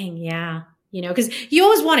 dang, yeah, because you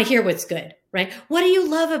always want to hear what's good, right? What do you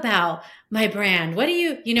love about my brand? What do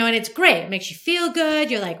you, and it's great. It makes you feel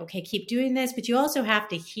good. You're like, okay, keep doing this, but you also have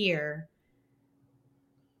to hear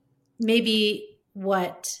maybe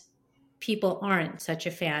what people aren't such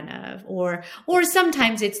a fan of, or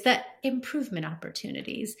sometimes it's the improvement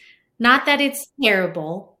opportunities. Not that it's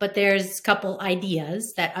terrible, but there's a couple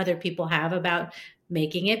ideas that other people have about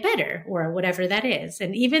making it better or whatever that is.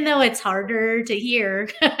 And even though it's harder to hear,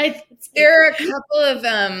 there are a couple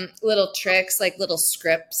of little tricks, like little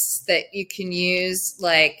scripts that you can use.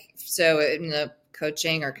 Like, so in the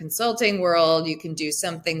coaching or consulting world, you can do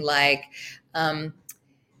something like,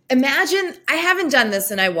 imagine, I haven't done this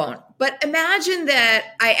and I won't, but imagine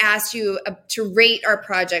that I asked you to rate our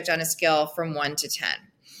project on a scale from 1 to 10.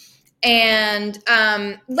 And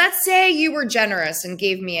let's say you were generous and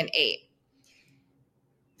gave me an 8,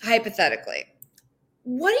 hypothetically.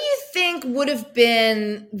 What do you think would have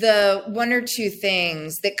been the 1 or 2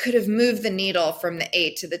 things that could have moved the needle from the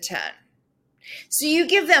 8 to the 10? So you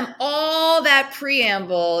give them all that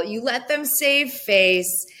preamble, you let them save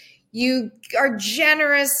face, you are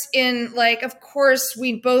generous in, like, of course,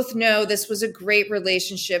 we both know this was a great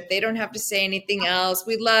relationship. They don't have to say anything else.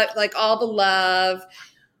 We love, like, all the love.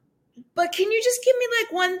 But can you just give me,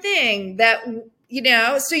 like, one thing that,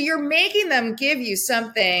 so you're making them give you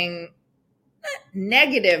something not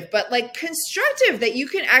negative, but like constructive that you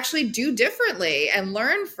can actually do differently and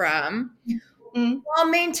learn from, while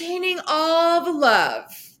maintaining all the love,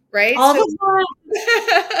 right? All the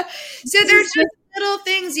love. So there's just little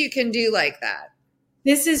things you can do like that.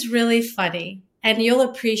 This is really funny, and you'll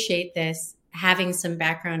appreciate this having some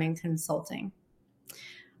background in consulting.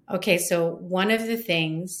 Okay, so one of the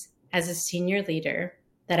things as a senior leader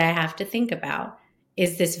that I have to think about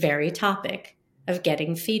is this very topic of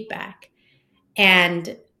getting feedback.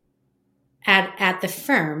 And at the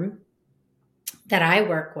firm that I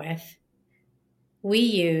work with, we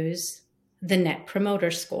use the Net Promoter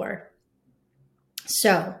Score.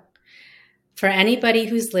 So for anybody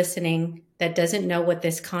who's listening that doesn't know what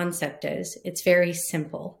this concept is, it's very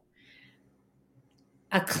simple.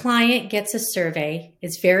 A client gets a survey.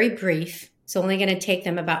 It's very brief. It's only going to take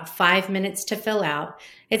them about 5 minutes to fill out.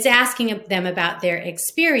 It's asking them about their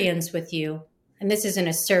experience with you. And this is in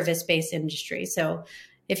a service-based industry. So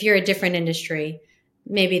if you're a different industry,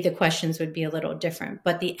 maybe the questions would be a little different.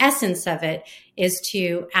 But the essence of it is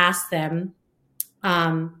to ask them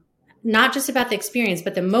not just about the experience,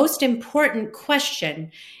 but the most important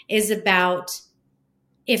question is about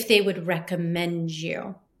if they would recommend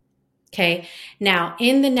you. Okay. Now,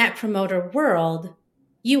 in the Net Promoter world,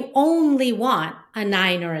 you only want a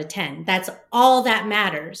 9 or a 10. That's all that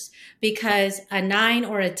matters, because a 9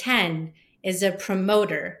 or a 10 is a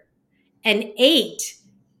promoter. An 8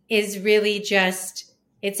 is really just,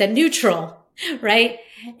 it's a neutral, right?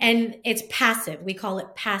 And it's passive. We call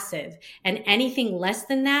it passive. And anything less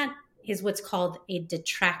than that is what's called a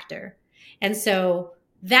detractor. And so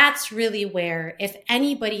that's really where, if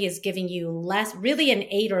anybody is giving you less, really an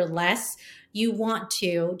 8 or less, you want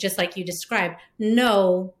to, just like you described,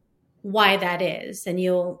 know why that is. And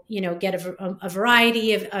you'll, get a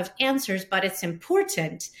variety of answers, but it's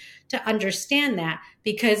important to understand that,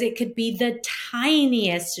 because it could be the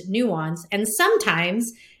tiniest nuance. And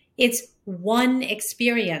sometimes it's one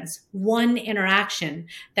experience, one interaction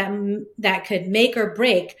that could make or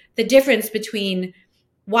break the difference between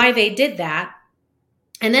why they did that.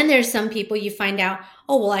 And then there's some people you find out,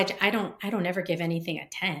 oh, well, I don't ever give anything a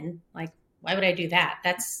 10. Like, why would I do that?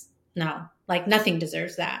 That's no, like, nothing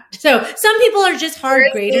deserves that. So some people are just hard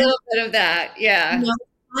graders. A little bit of that. Yeah.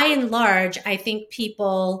 By and large, I think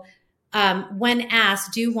people, when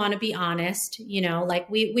asked, do want to be honest. Like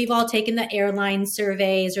we've all taken the airline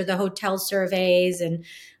surveys or the hotel surveys, and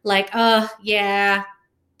like, yeah,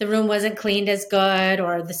 the room wasn't cleaned as good,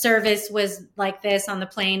 or the service was like this on the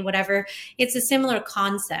plane, whatever. It's a similar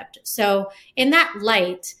concept. So in that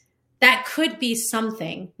light, that could be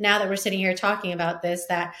something, now that we're sitting here talking about this,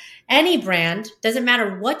 that any brand, doesn't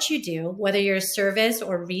matter what you do, whether you're a service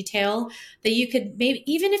or retail, that you could maybe,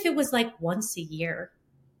 even if it was like once a year.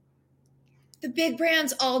 The big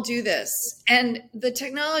brands all do this. And the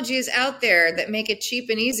technology is out there that make it cheap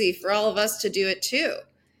and easy for all of us to do it too.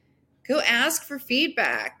 Go ask for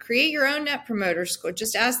feedback. Create your own Net Promoter Score.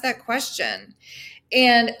 Just ask that question.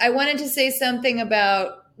 And I wanted to say something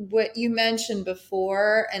about what you mentioned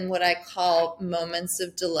before and what I call moments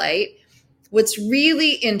of delight. What's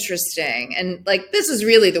really interesting, and like this is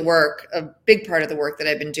really the work, a big part of the work that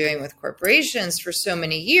I've been doing with corporations for so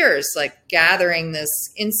many years, like gathering this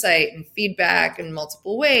insight and feedback in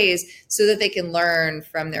multiple ways so that they can learn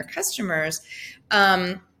from their customers.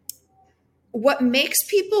 What makes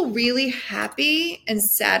people really happy and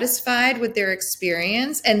satisfied with their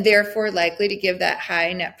experience and therefore likely to give that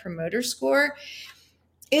high Net Promoter Score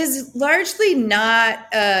is largely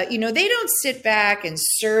not, they don't sit back and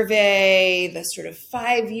survey the sort of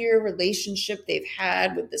 5-year relationship they've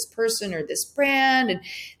had with this person or this brand and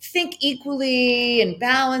think equally and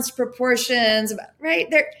balanced proportions, right?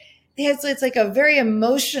 It's like a very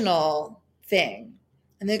emotional thing.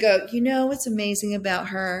 And they go, what's amazing about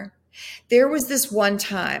her? There was this one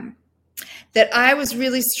time that I was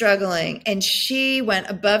really struggling and she went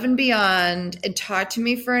above and beyond and talked to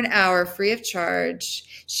me for an hour free of charge.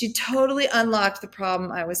 She totally unlocked the problem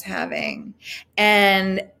I was having.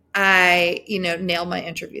 And I, nailed my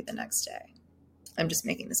interview the next day. I'm just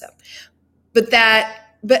making this up. But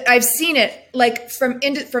I've seen it like from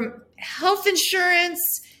health insurance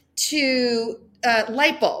to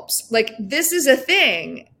light bulbs. Like this is a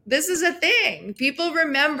thing. This is a thing. People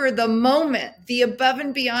remember the moment, the above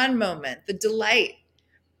and beyond moment, the delight.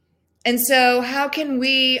 And so how can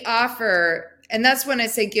we offer, and that's when I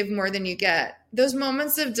say give more than you get. Those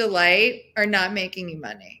moments of delight are not making you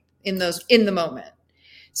money in the moment.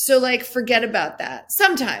 So like, forget about that.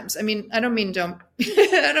 Sometimes, I don't mean don't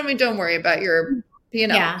worry about your P&L.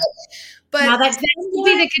 Yeah. But now that would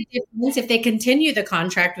be the difference if they continue the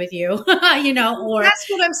contract with you, or that's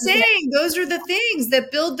what I'm saying. Those are the things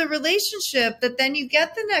that build the relationship that then you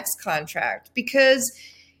get the next contract because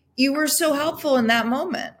you were so helpful in that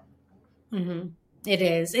moment. Mm-hmm. It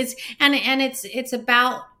is. It's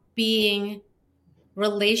about being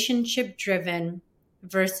relationship driven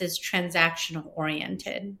versus transactional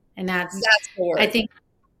oriented. And that's the word. I think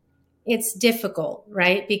it's difficult,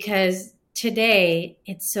 right? Because today,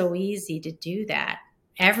 it's so easy to do that.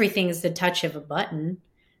 Everything is the touch of a button.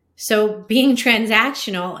 So being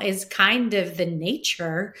transactional is kind of the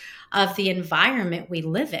nature of the environment we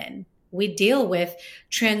live in. We deal with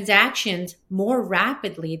transactions more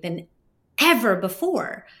rapidly than ever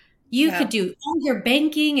before. You could do all your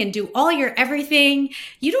banking and do all your everything.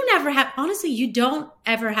 You don't ever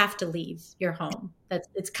have to leave your home.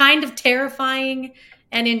 It's kind of terrifying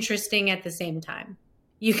and interesting at the same time.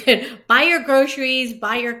 You could buy your groceries,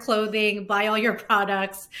 buy your clothing, buy all your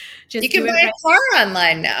products. You can buy a car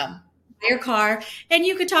online now. Buy your car, and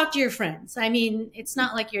you could talk to your friends. It's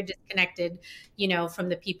not like you're disconnected, from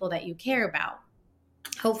the people that you care about.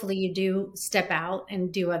 Hopefully you do step out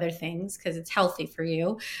and do other things because it's healthy for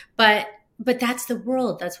you. But that's the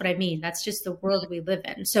world. That's what I mean. That's just the world we live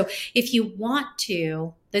in. So if you want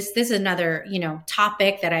to, this is another,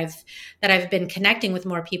 topic that I've been connecting with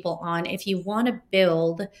more people on. If you want to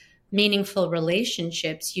build meaningful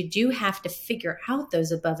relationships, you do have to figure out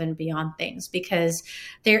those above and beyond things because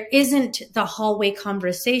there isn't the hallway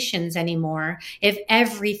conversations anymore if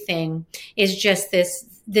everything is just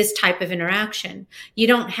this type of interaction. You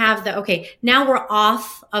don't have now we're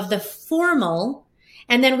off of the formal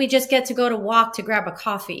and then we just get to go to walk to grab a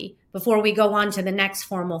coffee before we go on to the next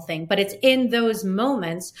formal thing. But it's in those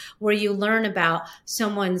moments where you learn about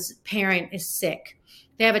someone's parent is sick.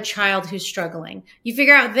 They have a child who's struggling. You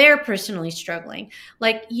figure out they're personally struggling.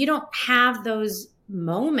 Like you don't have those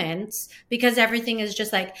moments because everything is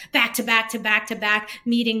just like back to back to back to back,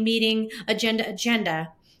 meeting,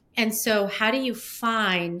 agenda. And so how do you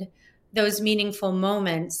find those meaningful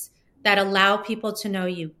moments that allow people to know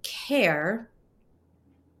you care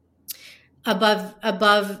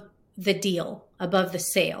above the deal, above the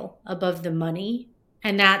sale, above the money?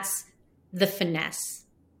 And that's the finesse,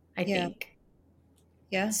 I think.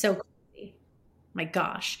 Yeah. So crazy. My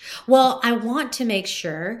gosh. Well, I want to make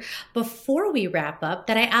sure before we wrap up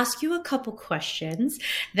that I ask you a couple questions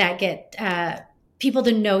that get people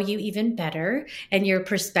to know you even better and your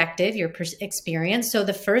perspective, your experience. So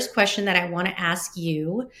the first question that I want to ask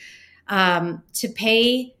you, to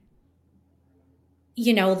pay,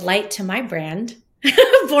 light to my brand,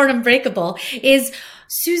 Born Unbreakable, is,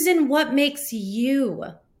 Susan, what makes you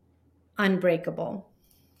unbreakable?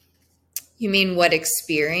 You mean what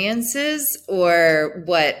experiences or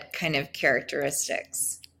what kind of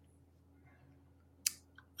characteristics?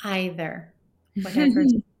 Either. Whatever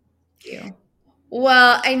you.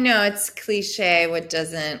 Well, I know it's cliche, what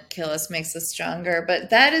doesn't kill us makes us stronger, but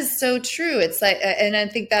that is so true. It's like, and I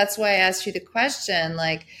think that's why I asked you the question,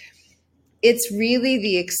 like, it's really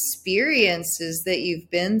the experiences that you've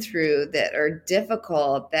been through that are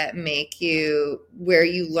difficult that make you, where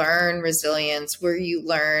you learn resilience, where you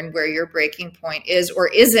learn where your breaking point is or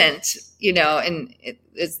isn't, and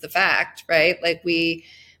it's the fact, right? Like we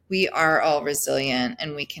are all resilient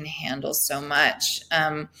and we can handle so much.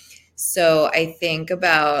 So I think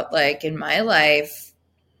about, like, in my life,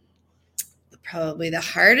 probably the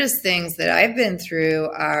hardest things that I've been through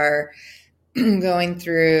are going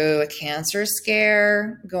through a cancer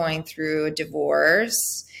scare, going through a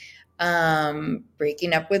divorce,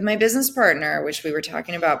 breaking up with my business partner, which we were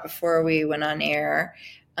talking about before we went on air.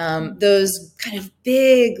 Those kind of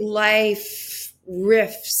big life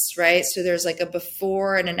rifts, right? So there's like a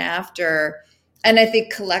before and an after. And I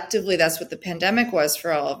think collectively that's what the pandemic was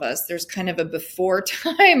for all of us. There's kind of a before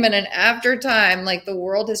time and an after time, like the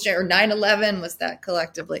world has changed, or 9/11 was that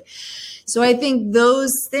collectively. So I think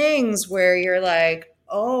those things where you're like,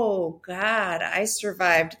 oh God, I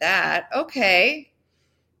survived that. Okay.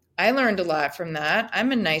 I learned a lot from that.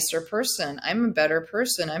 I'm a nicer person. I'm a better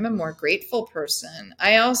person. I'm a more grateful person.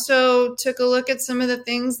 I also took a look at some of the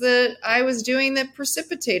things that I was doing that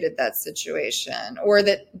precipitated that situation or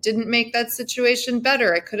that didn't make that situation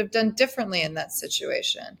better. I could have done differently in that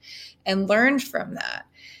situation and learned from that.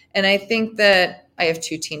 And I think that I have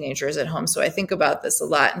 2 teenagers at home, so I think about this a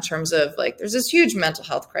lot in terms of, like, there's this huge mental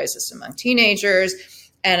health crisis among teenagers.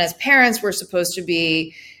 And as parents, we're supposed to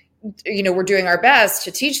be, we're doing our best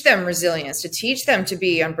to teach them resilience, to teach them to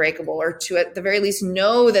be unbreakable, or to at the very least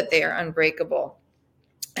know that they are unbreakable.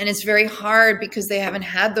 And it's very hard because they haven't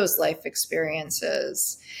had those life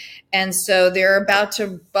experiences. And so they're about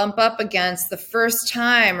to bump up against the first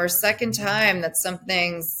time or second time that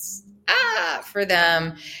something's for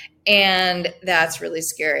them. And that's really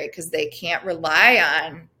scary because they can't rely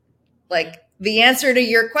on, like, the answer to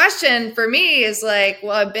your question for me is like,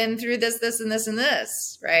 well, I've been through this, this, and this, and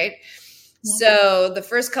this, right? Yeah. So the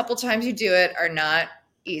first couple times you do it are not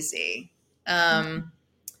easy.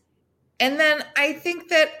 And then I think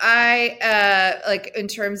that I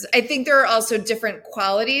think there are also different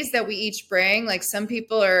qualities that we each bring. Like some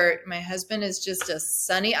people my husband is just a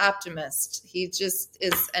sunny optimist. He just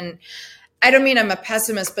is. And I don't mean I'm a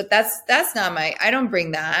pessimist, but that's not I don't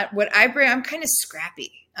bring that. What I bring, I'm kind of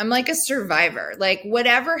scrappy. I'm like a survivor. Like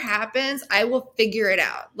whatever happens, I will figure it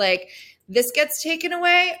out. Like this gets taken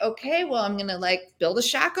away. Okay, well, I'm going to like build a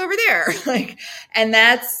shack over there. And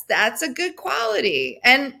that's a good quality.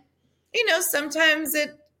 And, sometimes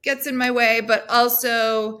it gets in my way, but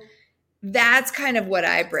also that's kind of what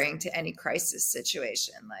I bring to any crisis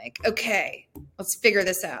situation. Like, okay, let's figure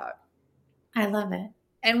this out. I love it.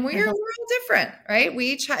 And we're all different, right? We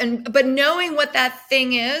each, but knowing what that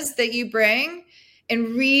thing is that you bring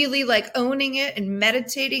and really like owning it and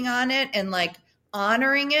meditating on it and like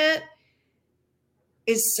honoring it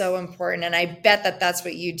is so important. And I bet that that's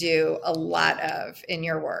what you do a lot of in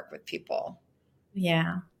your work with people.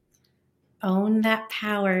 Yeah. Own that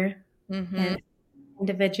power and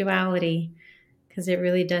individuality, because it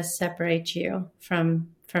really does separate you from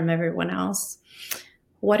everyone else.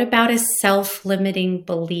 What about a self-limiting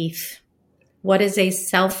belief? What is a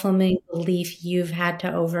self-limiting belief you've had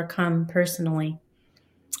to overcome personally?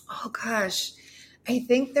 Oh gosh, I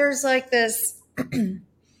think there's like this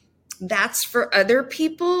that's for other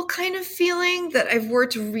people kind of feeling that I've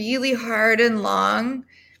worked really hard and long.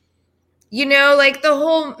 Like the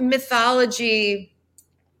whole mythology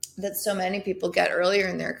that so many people get earlier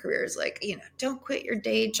in their careers, like, don't quit your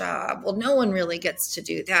day job. Well, no one really gets to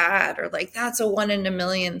do that. Or like, that's a 1 in a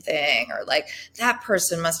million thing. Or like, that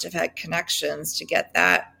person must have had connections to get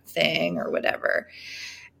that thing or whatever.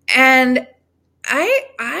 And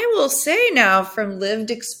I will say now, from lived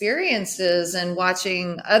experiences and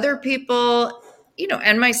watching other people,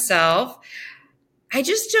 and myself, I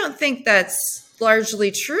just don't think that's largely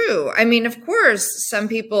true. I mean, of course, some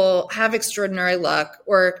people have extraordinary luck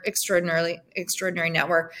or extraordinary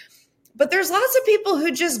network, but there's lots of people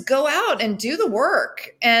who just go out and do the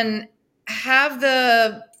work and have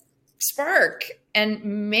the spark and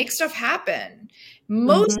make stuff happen.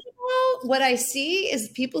 Most people, what I see is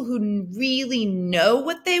people who really know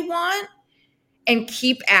what they want and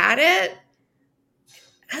keep at it,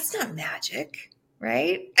 that's not magic,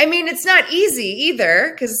 right? I mean, it's not easy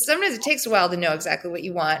either, because sometimes it takes a while to know exactly what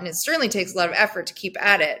you want. And it certainly takes a lot of effort to keep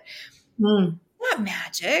at it. Mm. Not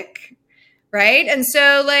magic. Right. And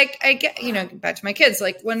so like, I get, back to my kids,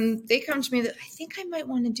 like when they come to me that I think I might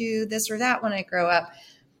want to do this or that when I grow up,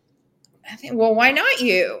 I think, well, why not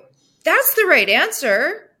you? That's the right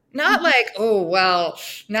answer. Not like, oh, well,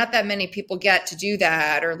 not that many people get to do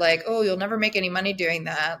that. Or like, oh, you'll never make any money doing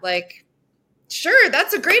that. Like, sure,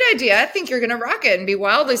 that's a great idea. I think you're going to rock it and be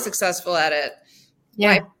wildly successful at it.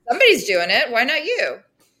 Yeah. Why, somebody's doing it. Why not you?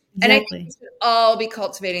 Exactly. And I think we should all be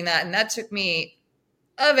cultivating that. And that took me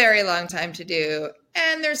a very long time to do.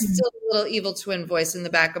 And there's still a little evil twin voice in the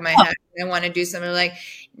back of my head. I want to do something like,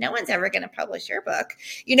 no one's ever going to publish your book,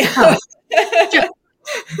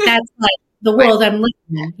 That's like the world I'm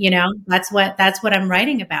living in, that's what I'm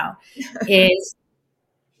writing about is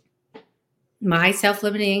my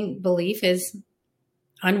self-limiting belief is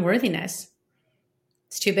unworthiness.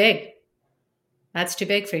 It's too big. That's too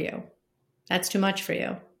big for you. That's too much for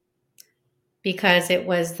you. Because it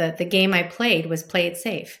was the game I played was play it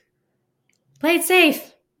safe. Play it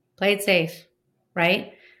safe. Play it safe.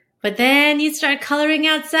 Right? But then you start coloring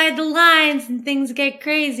outside the lines and things get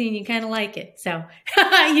crazy and you kind of like it. So,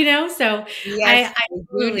 so yes,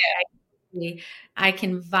 I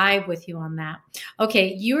can vibe with you on that.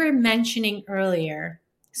 Okay. You were mentioning earlier.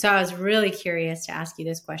 So I was really curious to ask you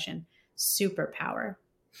this question. Superpower.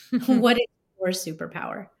 What is your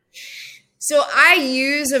superpower? So I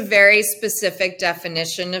use a very specific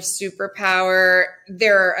definition of superpower.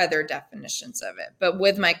 There are other definitions of it, but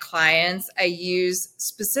with my clients, I use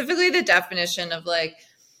specifically the definition of like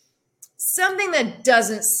something that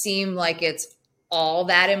doesn't seem like it's all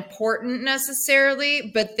that important necessarily,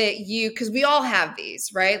 but that because we all have these,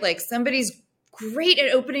 right? Like somebody's great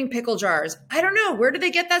at opening pickle jars. I don't know. Where do they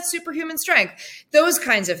get that superhuman strength? Those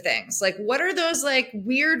kinds of things. Like, what are those like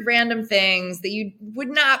weird random things that you would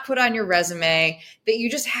not put on your resume that you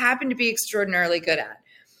just happen to be extraordinarily good at?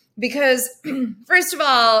 Because first of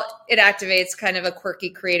all, it activates kind of a quirky,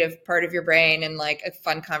 creative part of your brain and like a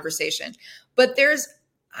fun conversation. But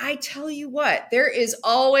I tell you what, there is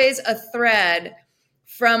always a thread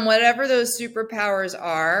from whatever those superpowers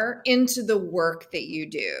are into the work that you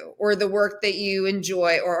do or the work that you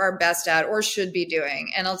enjoy or are best at or should be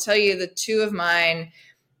doing. And I'll tell you the two of mine,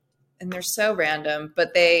 and they're so random,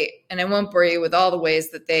 but and I won't bore you with all the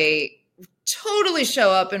ways that they totally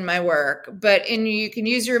show up in my work, but you can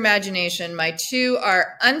use your imagination. My two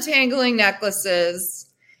are untangling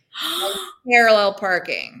necklaces and parallel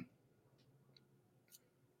parking.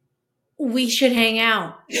 We should hang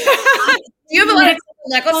out. Do you have a lot of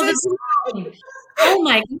necklaces? Oh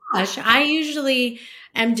my gosh. I usually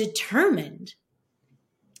am determined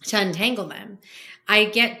to untangle them. I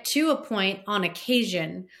get to a point on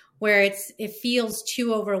occasion where it feels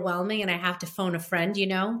too overwhelming and I have to phone a friend,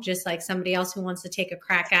 just like somebody else who wants to take a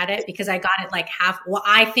crack at it because I got it like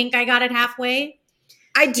I think I got it halfway.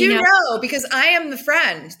 I do know because I am the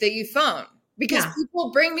friend that you phone. Because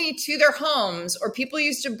people bring me to their homes, or people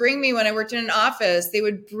used to bring me when I worked in an office, they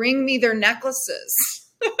would bring me their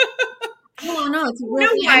necklaces. No, it's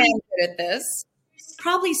really, I'm good at this. There's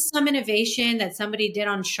probably some innovation that somebody did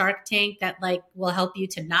on Shark Tank that like will help you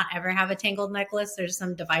to not ever have a tangled necklace. There's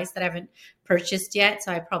some device that I haven't purchased yet,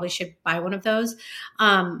 so I probably should buy one of those.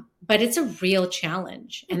 But it's a real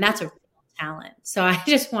challenge, and that's a real talent. So I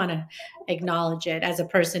just want to acknowledge it as a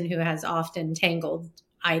person who has often tangled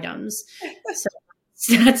items.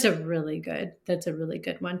 So that's a really good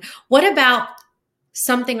one. What about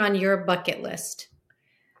something on your bucket list?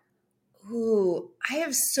 Ooh, I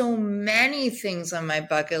have so many things on my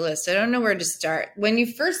bucket list. I don't know where to start. When you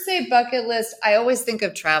first say bucket list, I always think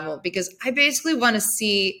of travel because I basically want to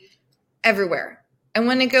see everywhere. I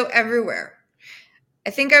want to go everywhere. I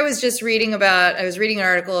think I was reading an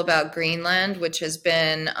article about Greenland, which has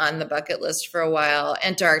been on the bucket list for a while.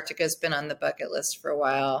 Antarctica has been on the bucket list for a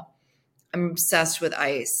while. I'm obsessed with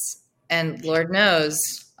ice. And Lord knows,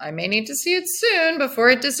 I may need to see it soon before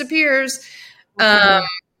it disappears. But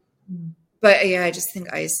yeah, I just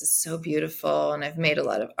think ice is so beautiful. And I've made a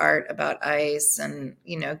lot of art about ice and,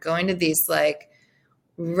 going to these like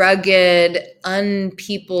rugged,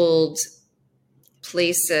 unpeopled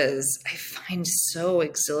places I find so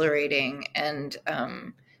exhilarating. And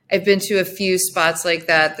I've been to a few spots like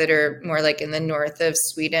that are more like in the north of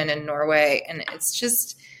Sweden and Norway. And it's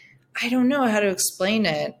just, I don't know how to explain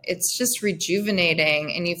it. It's just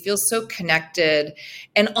rejuvenating and you feel so connected.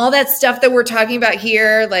 And all that stuff that we're talking about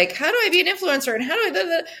here, like how do I be an influencer and how do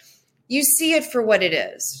I, you see it for what it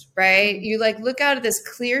is, right? You like look out at this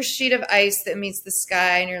clear sheet of ice that meets the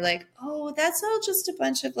sky and you're like, oh, that's all just a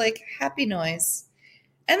bunch of like happy noise.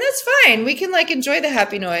 And that's fine. We can like enjoy the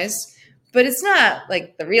happy noise, but it's not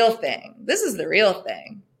like the real thing. This is the real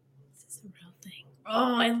thing. This is the real thing.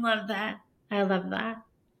 Oh, I love that. I love that.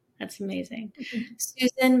 That's amazing.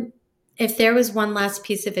 Susan, if there was one last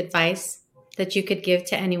piece of advice that you could give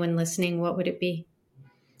to anyone listening, what would it be?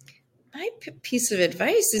 My piece of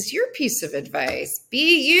advice is your piece of advice.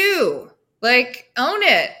 Be you. Like, own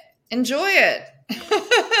it. Enjoy it.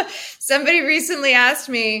 Somebody recently asked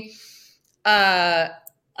me on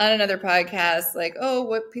another podcast, like, oh,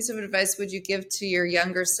 what piece of advice would you give to your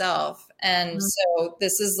younger self? And so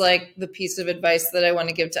this is like the piece of advice that I want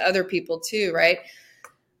to give to other people too, right?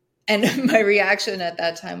 And my reaction at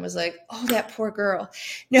that time was like, oh, that poor girl.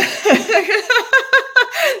 No.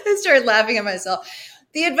 I started laughing at myself.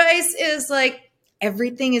 The advice is like,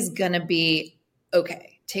 everything is going to be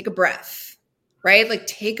okay. Take a breath, right? Like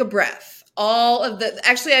take a breath.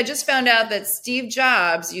 Actually, I just found out that Steve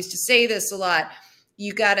Jobs used to say this a lot.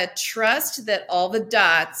 You got to trust that all the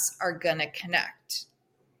dots are going to connect.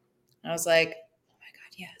 And I was like, oh my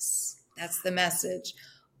God, yes, that's the message.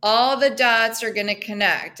 All the dots are going to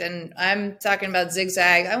connect. And I'm talking about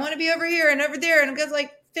zigzag. I want to be over here and over there. And it goes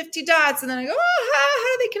like 50 dots. And then I go, oh,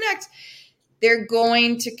 how do they connect? They're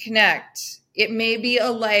going to connect. It may be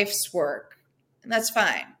a life's work, and that's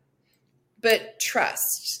fine. But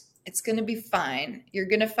trust, it's going to be fine. You're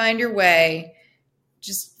going to find your way.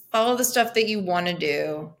 Just follow the stuff that you want to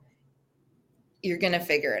do. You're going to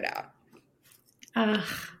figure it out.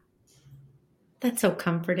 That's so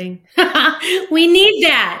comforting. We need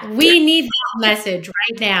that. We need that message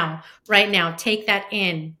right now. Right now. Take that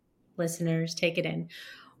in, listeners. Take it in.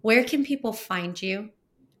 Where can people find you?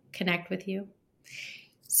 Connect with you?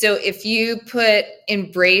 So if you put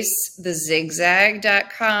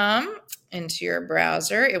embracethezigzag.com into your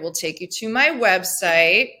browser, it will take you to my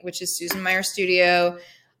website, which is Susan Meyer Studio,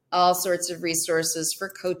 all sorts of resources for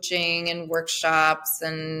coaching and workshops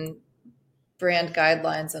and brand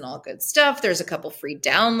guidelines and all good stuff. There's a couple free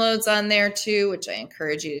downloads on there too, which I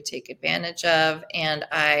encourage you to take advantage of. And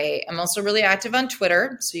I am also really active on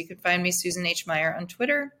Twitter. So you can find me, Susan H. Meyer, on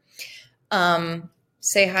Twitter.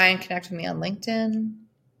 Say hi and connect with me on LinkedIn.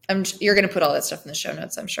 You're going to put all that stuff in the show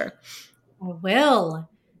notes, I'm sure. I will.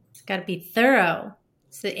 It's got to be thorough.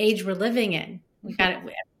 It's the age we're living in. He's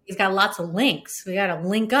got lots of links. We got to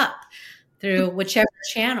link up through whichever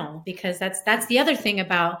channel, because that's the other thing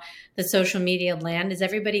about the social media land is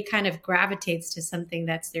everybody kind of gravitates to something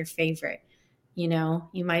that's their favorite. You know,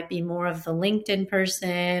 you might be more of the LinkedIn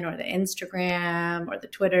person or the Instagram or the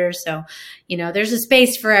Twitter. So, you know, there's a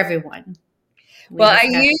space for everyone. Well, I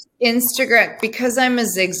use Instagram because I'm a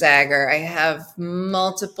zigzagger. I have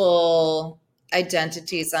multiple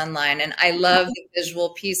identities online, and I love the visual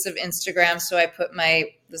piece of Instagram. So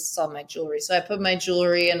this is all my jewelry. So I put my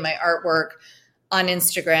jewelry and my artwork on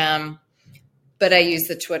Instagram, but I use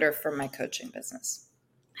the Twitter for my coaching business.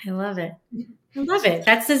 I love it. I love it.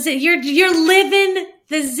 That's you're living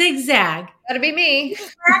the zigzag. That'd be me. You're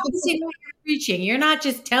practicing what you're preaching. You're not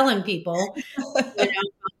just telling people,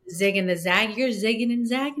 zig and the zag. You're zigging and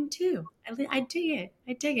zagging too. I dig it.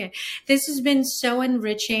 I dig it. This has been so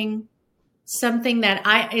enriching. Something that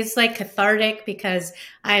it's like cathartic because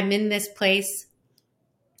I'm in this place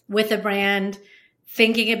with a brand,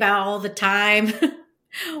 thinking about all the time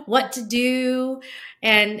what to do.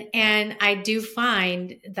 And I do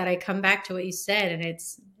find that I come back to what you said, and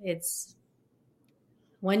it's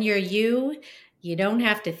when you're you don't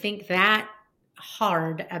have to think that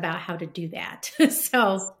hard about how to do that.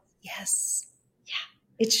 So yes. Yeah.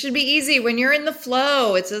 It should be easy when you're in the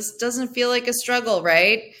flow. It just doesn't feel like a struggle,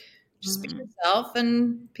 right? Just be yourself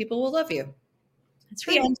and people will love you. That's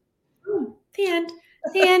right. The end.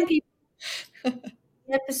 The end, people.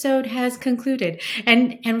 The episode has concluded.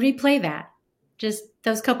 And replay that. Just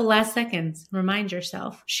those couple last seconds. Remind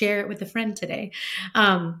yourself. Share it with a friend today.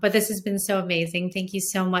 But this has been so amazing. Thank you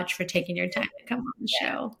so much for taking your time to come on the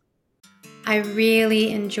show. I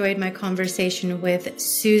really enjoyed my conversation with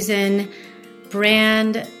Susan,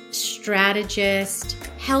 brand strategist,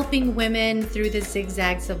 helping women through the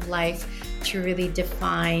zigzags of life to really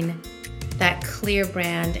define that clear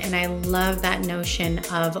brand. And I love that notion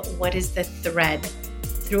of what is the thread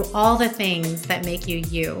through all the things that make you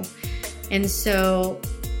you. And so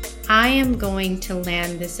I am going to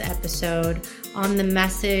land this episode on the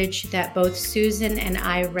message that both Susan and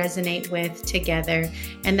I resonate with together,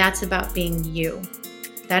 and that's about being you.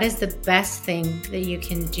 That is the best thing that you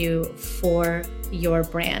can do for your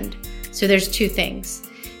brand. So there's two things.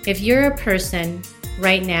 If you're a person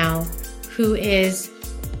right now who is,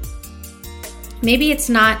 maybe it's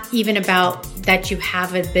not even about that you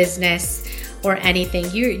have a business or anything.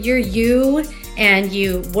 You're you, and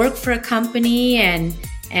you work for a company, and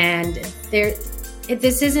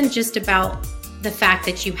this isn't just about the fact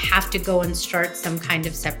that you have to go and start some kind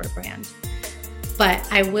of separate brand. But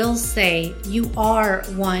I will say you are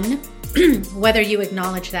one, whether you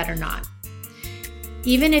acknowledge that or not.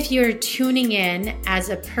 Even if you're tuning in as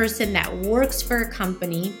a person that works for a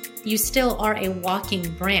company, you still are a walking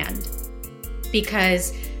brand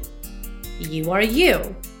because you are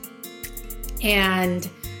you. And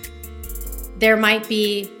there might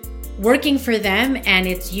be working for them and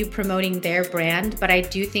it's you promoting their brand, but I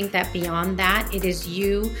do think that beyond that, it is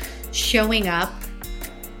you showing up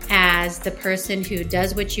as the person who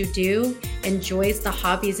does what you do, enjoys the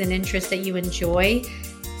hobbies and interests that you enjoy,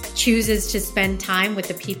 chooses to spend time with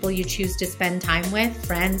the people you choose to spend time with,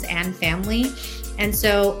 friends and family. And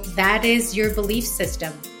so that is your belief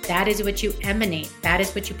system. That is what you emanate. That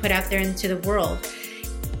is what you put out there into the world.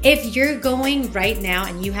 If you're going right now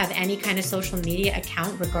and you have any kind of social media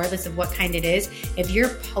account, regardless of what kind it is, if you're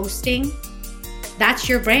posting, that's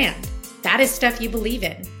your brand. That is stuff you believe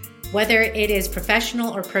in. Whether it is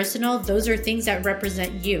professional or personal, those are things that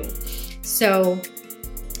represent you. So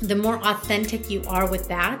the more authentic you are with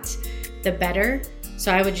that, the better.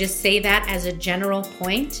 So I would just say that as a general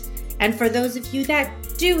point. And for those of you that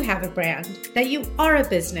do have a brand, that you are a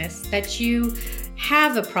business, that you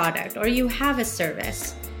have a product or you have a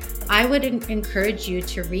service, I would encourage you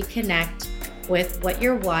to reconnect with what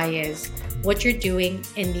your why is, what you're doing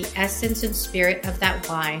in the essence and spirit of that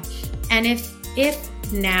why. And if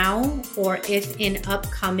now or if in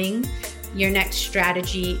upcoming, your next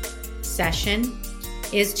strategy session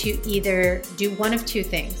is to either do one of two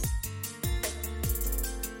things.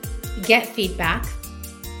 Get feedback,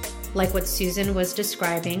 like what Susan was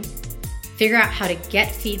describing. Figure out how to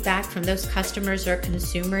get feedback from those customers or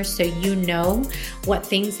consumers so you know what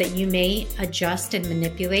things that you may adjust and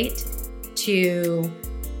manipulate to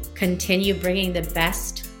continue bringing the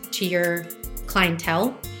best to your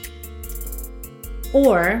clientele.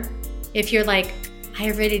 Or if you're like, I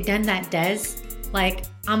already done that, Des, like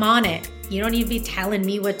I'm on it. You don't need to be telling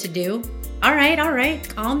me what to do. All right,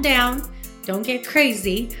 calm down. Don't get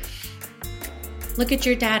crazy. Look at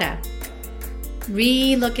your data.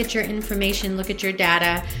 Re-look at your information, look at your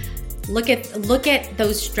data, look at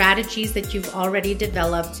those strategies that you've already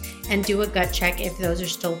developed and do a gut check if those are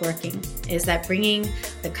still working. Is that bringing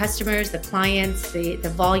the customers, the clients, the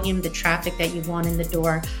volume, the traffic that you want in the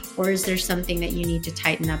door, or is there something that you need to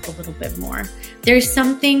tighten up a little bit more? There's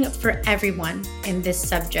something for everyone in this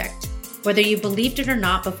subject. Whether you believed it or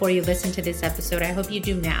not before you listened to this episode, I hope you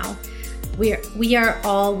do now. We are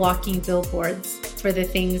all walking billboards for the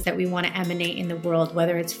things that we want to emanate in the world,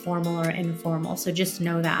 whether it's formal or informal. So just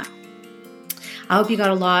know that. I hope you got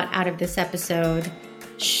a lot out of this episode.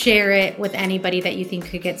 Share it with anybody that you think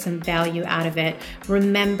could get some value out of it.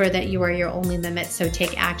 Remember that you are your only limit, so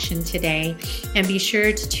take action today. And be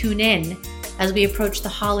sure to tune in as we approach the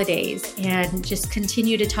holidays and just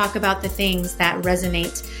continue to talk about the things that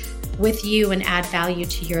resonate with you and add value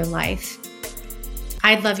to your life.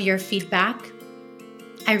 I'd love your feedback.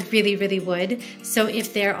 I really, really would. So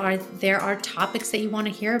if there are topics that you want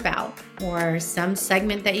to hear about, or some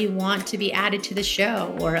segment that you want to be added to the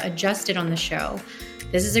show or adjusted on the show,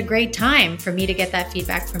 this is a great time for me to get that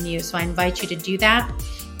feedback from you. So I invite you to do that.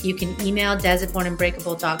 You can email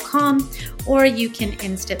des@bornunbreakable.com, or you can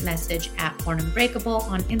instant message at bornunbreakable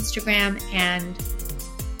on Instagram and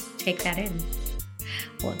take that in.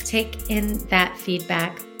 We'll take in that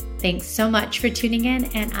feedback. Thanks so much for tuning in,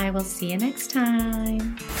 and I will see you next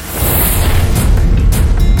time.